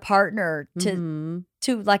be a partner to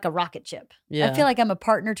like a rocket ship. I feel like I'm a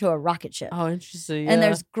partner to a rocket ship. Oh, interesting. And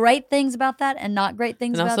there's great things about that and not great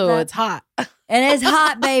things and about also that. It's hot. And it's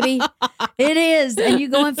hot, baby. It is. And you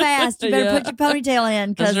going fast. You better put your ponytail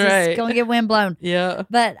in because it's going to get wind blown. Yeah.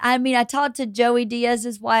 But I mean, I talked to Joey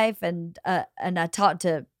Diaz's wife and I talked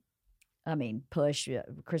to, Christina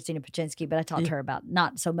Paczynski, but I talked to her about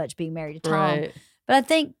not so much being married to Tom. Right. But I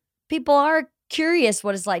think people are curious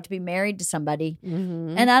what it's like to be married to somebody.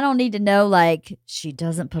 And I don't need to know, like, she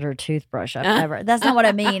doesn't put her toothbrush up ever. That's not what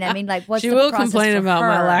I mean. I mean, like, what's she the will process complain for about her?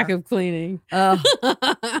 my lack of cleaning.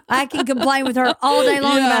 I can complain with her all day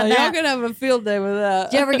long about that. Y'all gonna have a field day with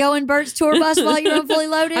that. Did you ever go in Bert's tour bus while you were Fully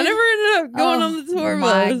Loaded? I never ended up going on the tour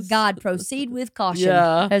bus. My God, proceed with caution.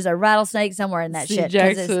 Yeah. There's a rattlesnake somewhere in that shit.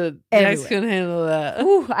 Jax couldn't handle that.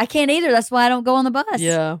 Ooh, I can't either. That's why I don't go on the bus.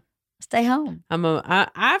 Yeah. Stay home.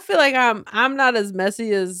 I feel like I'm not as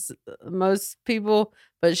messy as most people,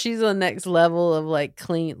 but she's the next level of like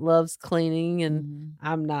loves cleaning, and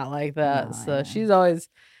I'm not like that. So she's always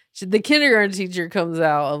the kindergarten teacher comes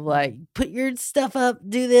out of like, put your stuff up,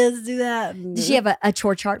 do this, do that. And does she have a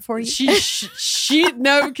chore chart for you? She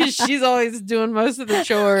no, because she's always doing most of the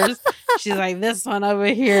chores. She's like, this one over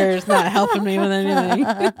here is not helping me with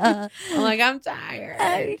anything. I'm like, I'm tired.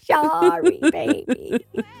 I'm sorry, baby.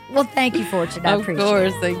 Well, thank you, Fortune. I appreciate it. Of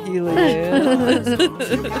course. Thank you, Leah.